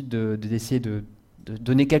l'habitude d'essayer de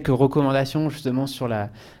donner quelques recommandations justement sur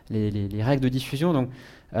les règles de diffusion. Donc,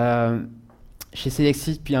 chez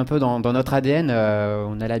Cedexis, puis un peu dans notre ADN,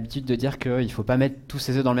 on a l'habitude de dire qu'il ne faut pas mettre tous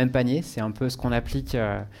ses œufs dans le même panier. C'est un peu ce qu'on applique,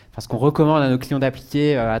 ce qu'on recommande à nos clients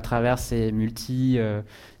d'appliquer à travers ces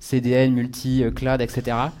multi-CDN, multi-cloud,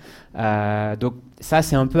 etc. Donc ça,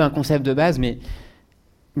 c'est un peu un concept de base, mais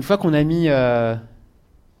une fois qu'on a mis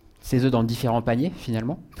ces œufs dans différents paniers,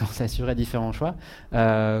 finalement, pour s'assurer différents choix,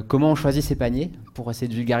 comment on choisit ces paniers pour essayer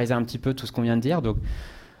de vulgariser un petit peu tout ce qu'on vient de dire. Donc,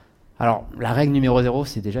 alors, la règle numéro 0,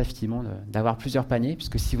 c'est déjà effectivement d'avoir plusieurs paniers,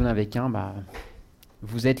 puisque si vous n'en avez qu'un,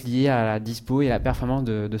 vous êtes lié à la dispo et à la performance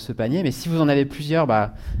de ce panier. Mais si vous en avez plusieurs,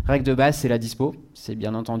 règle de base, c'est la dispo. C'est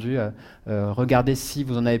bien entendu, regardez si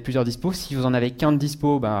vous en avez plusieurs dispos. Si vous en avez qu'un de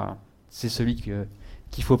dispo, c'est celui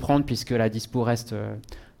qu'il faut prendre, puisque la dispo reste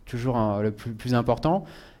toujours le plus important.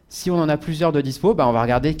 Si on en a plusieurs de dispo, on va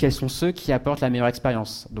regarder quels sont ceux qui apportent la meilleure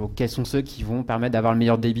expérience. Donc, quels sont ceux qui vont permettre d'avoir le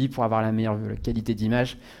meilleur débit pour avoir la meilleure qualité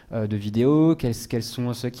d'image de vidéo, quels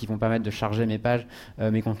sont ceux qui vont permettre de charger mes pages,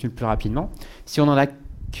 mes contenus plus rapidement. Si on n'en a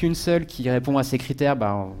qu'une seule qui répond à ces critères,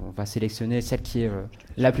 on va sélectionner celle qui est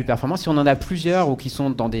la plus performante. Si on en a plusieurs ou qui sont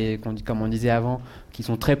dans comme on disait avant, qui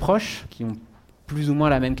sont très proches, qui ont plus ou moins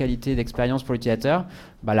la même qualité d'expérience pour l'utilisateur,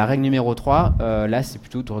 la règle numéro 3, là, c'est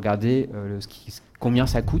plutôt de regarder combien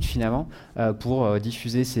ça coûte finalement pour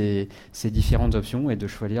diffuser ces différentes options et de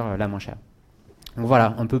choisir la moins chère. Donc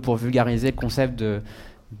voilà, un peu pour vulgariser le concept de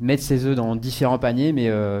mettre ses œufs dans différents paniers, mais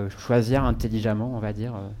choisir intelligemment, on va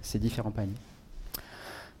dire, ces différents paniers.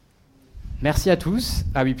 Merci à tous.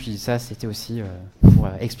 Ah oui, puis ça, c'était aussi pour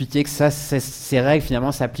expliquer que ces règles,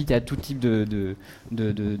 finalement, s'appliquent à tout type de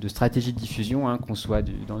stratégie de diffusion, hein, qu'on soit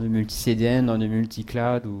dans le multi-CDN, dans le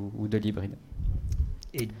multi-cloud ou de l'hybride.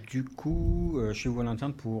 Et du coup, chez vous à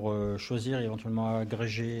l'interne, pour choisir et éventuellement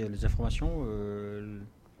agréger les informations,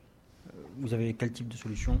 vous avez quel type de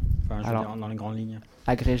solution? Enfin, je veux dire, dans les grandes lignes.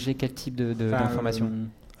 Agréger quel type d'informations?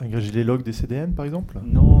 Agréger les logs des CDN, par exemple?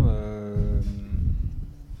 Non.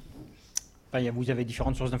 Vous avez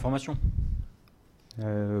différentes sources d'informations.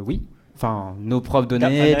 Oui. Enfin, nos propres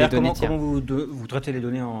données et des données tiers. Comment vous traitez les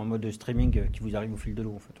données en mode streaming qui vous arrivent au fil de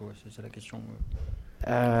l'eau, en fait? Ouais, c'est la question.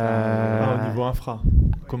 Au niveau infra.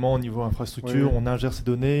 Comment, au niveau infrastructure, on ingère ces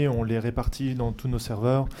données, on les répartit dans tous nos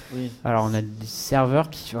serveurs? Oui. Alors, on a des serveurs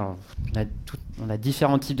on a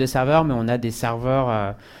différents types de serveurs, mais on a des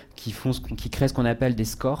serveurs qui créent ce qu'on appelle des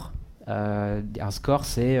scores. Un score,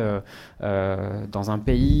 c'est dans un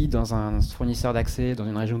pays, dans un fournisseur d'accès, dans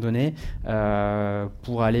une région donnée,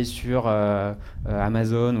 pour aller sur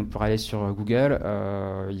Amazon ou pour aller sur Google,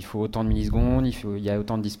 il faut autant de millisecondes, il y a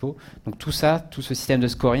autant de dispo. Donc tout ce système de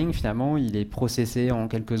scoring, finalement, il est processé en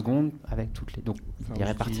quelques secondes avec toutes les... Donc il est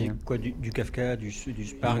réparti. Quoi, du Kafka, du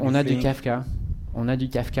Spark, on a du Kafka. On a du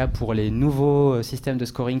Kafka pour les nouveaux systèmes de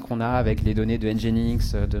scoring qu'on a avec les données de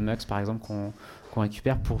Nginx, de Mux par exemple, qu'on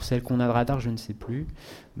récupère. Pour celles qu'on a de radar, je ne sais plus,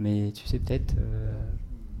 mais tu sais peut-être.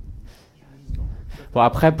 Bon,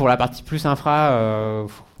 après, pour la partie plus infra.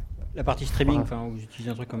 La partie streaming, vous utilisez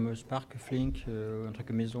un truc comme Spark, Flink, un truc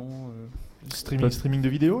maison. Streaming de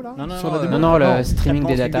vidéo là? Non, le streaming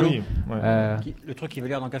des data. Oui, ouais. Le truc qui veut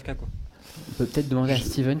l'air dans Kafka, quoi. On peut peut-être demander à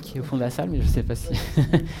Steven qui est au fond de la salle, mais je ne sais pas si.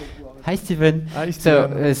 Hi Steven. Hi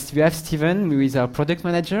Steven. So we have Steven, who is our product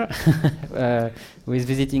manager, who is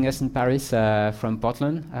visiting us in Paris from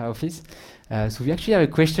Portland office. So we actually have a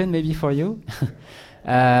question maybe for you.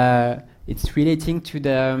 It's relating to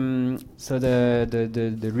the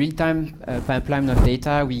real-time pipeline of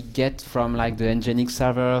data we get from like the Nginx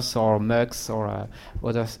servers or Mux or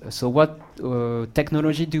others. So what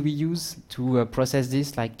technology do we use to process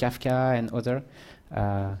this, like Kafka and other?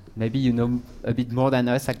 Maybe you know a bit more than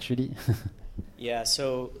us, actually. Yeah,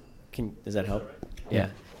 so does that help? Yeah.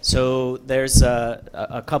 So there's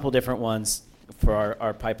a couple different ones for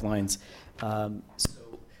our pipelines. So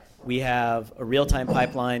we have a real-time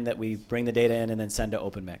pipeline that we bring the data in and then send to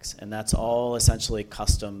OpenMix, and that's all essentially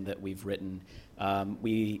custom that we've written.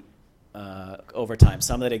 Over time,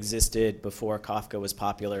 some that existed before Kafka was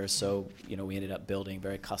popular, so we ended up building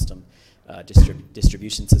very custom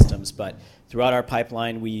distribution systems. But throughout our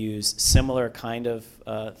pipeline, we use similar kind of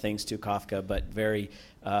things to Kafka, but very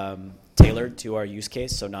tailored to our use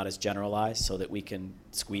case, so not as generalized, so that we can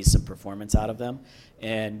squeeze some performance out of them.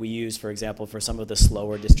 And we use, for example, for some of the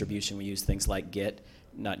slower distribution, we use things like Git,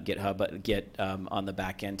 not GitHub, but Git on the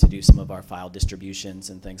back end to do some of our file distributions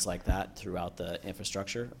and things like that throughout the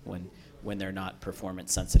infrastructure when they're not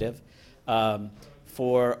performance sensitive.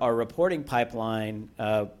 For our reporting pipeline,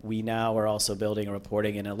 we now are also building a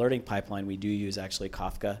reporting and alerting pipeline. We do use actually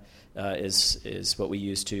Kafka is what we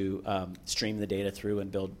use to stream the data through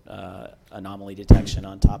and build anomaly detection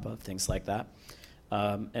on top of, things like that.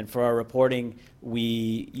 And for our reporting,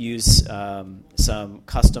 we use some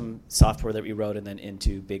custom software that we wrote and then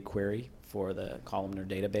into BigQuery for the columnar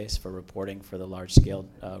database for reporting, for the large-scale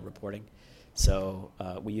reporting. So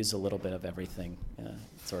we use a little bit of everything,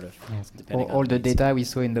 sort of. Yes. Depending all on the needs. data we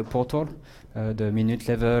saw in the portal, the minute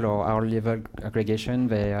level or hour level aggregation,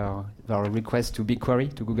 they are requests to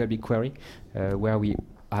BigQuery, to Google BigQuery, where we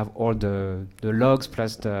have all the logs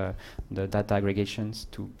plus the data aggregations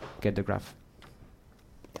to get the graph.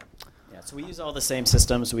 Yeah, so we use all the same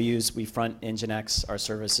systems. We front Nginx, our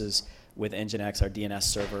services with Nginx. Our DNS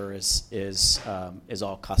server is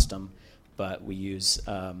all custom, but we use.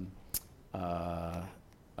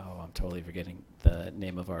 I'm totally forgetting the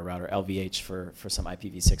name of our router, LVH for some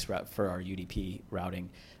IPv6 route for our UDP routing.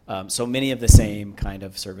 So many of the same kind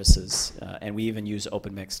of services, and we even use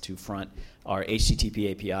OpenMix to front. Our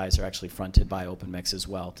HTTP APIs are actually fronted by OpenMix as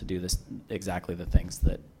well to do exactly the things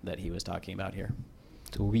that he was talking about here.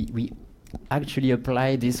 So we actually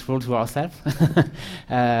apply this rule to ourselves.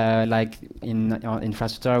 Like in our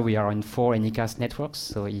infrastructure, we are in 4 Anycast networks.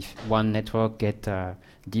 So if one network get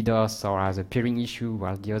DDoS or has a peering issue,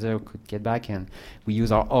 while the other could get back, and we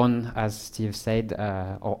use our own, as Steve said,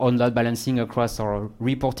 our own load balancing across our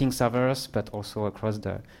reporting servers, but also across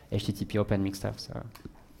the HTTP OpenMix stuff. So.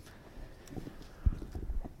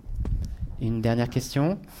 Une dernière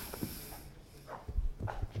question.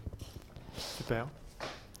 Super.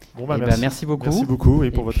 Bon, bah, Et merci. merci beaucoup. Merci beaucoup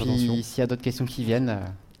et pour Et votre puis, attention. s'il y a d'autres questions qui viennent,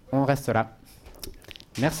 on reste là.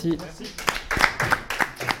 Merci. Merci.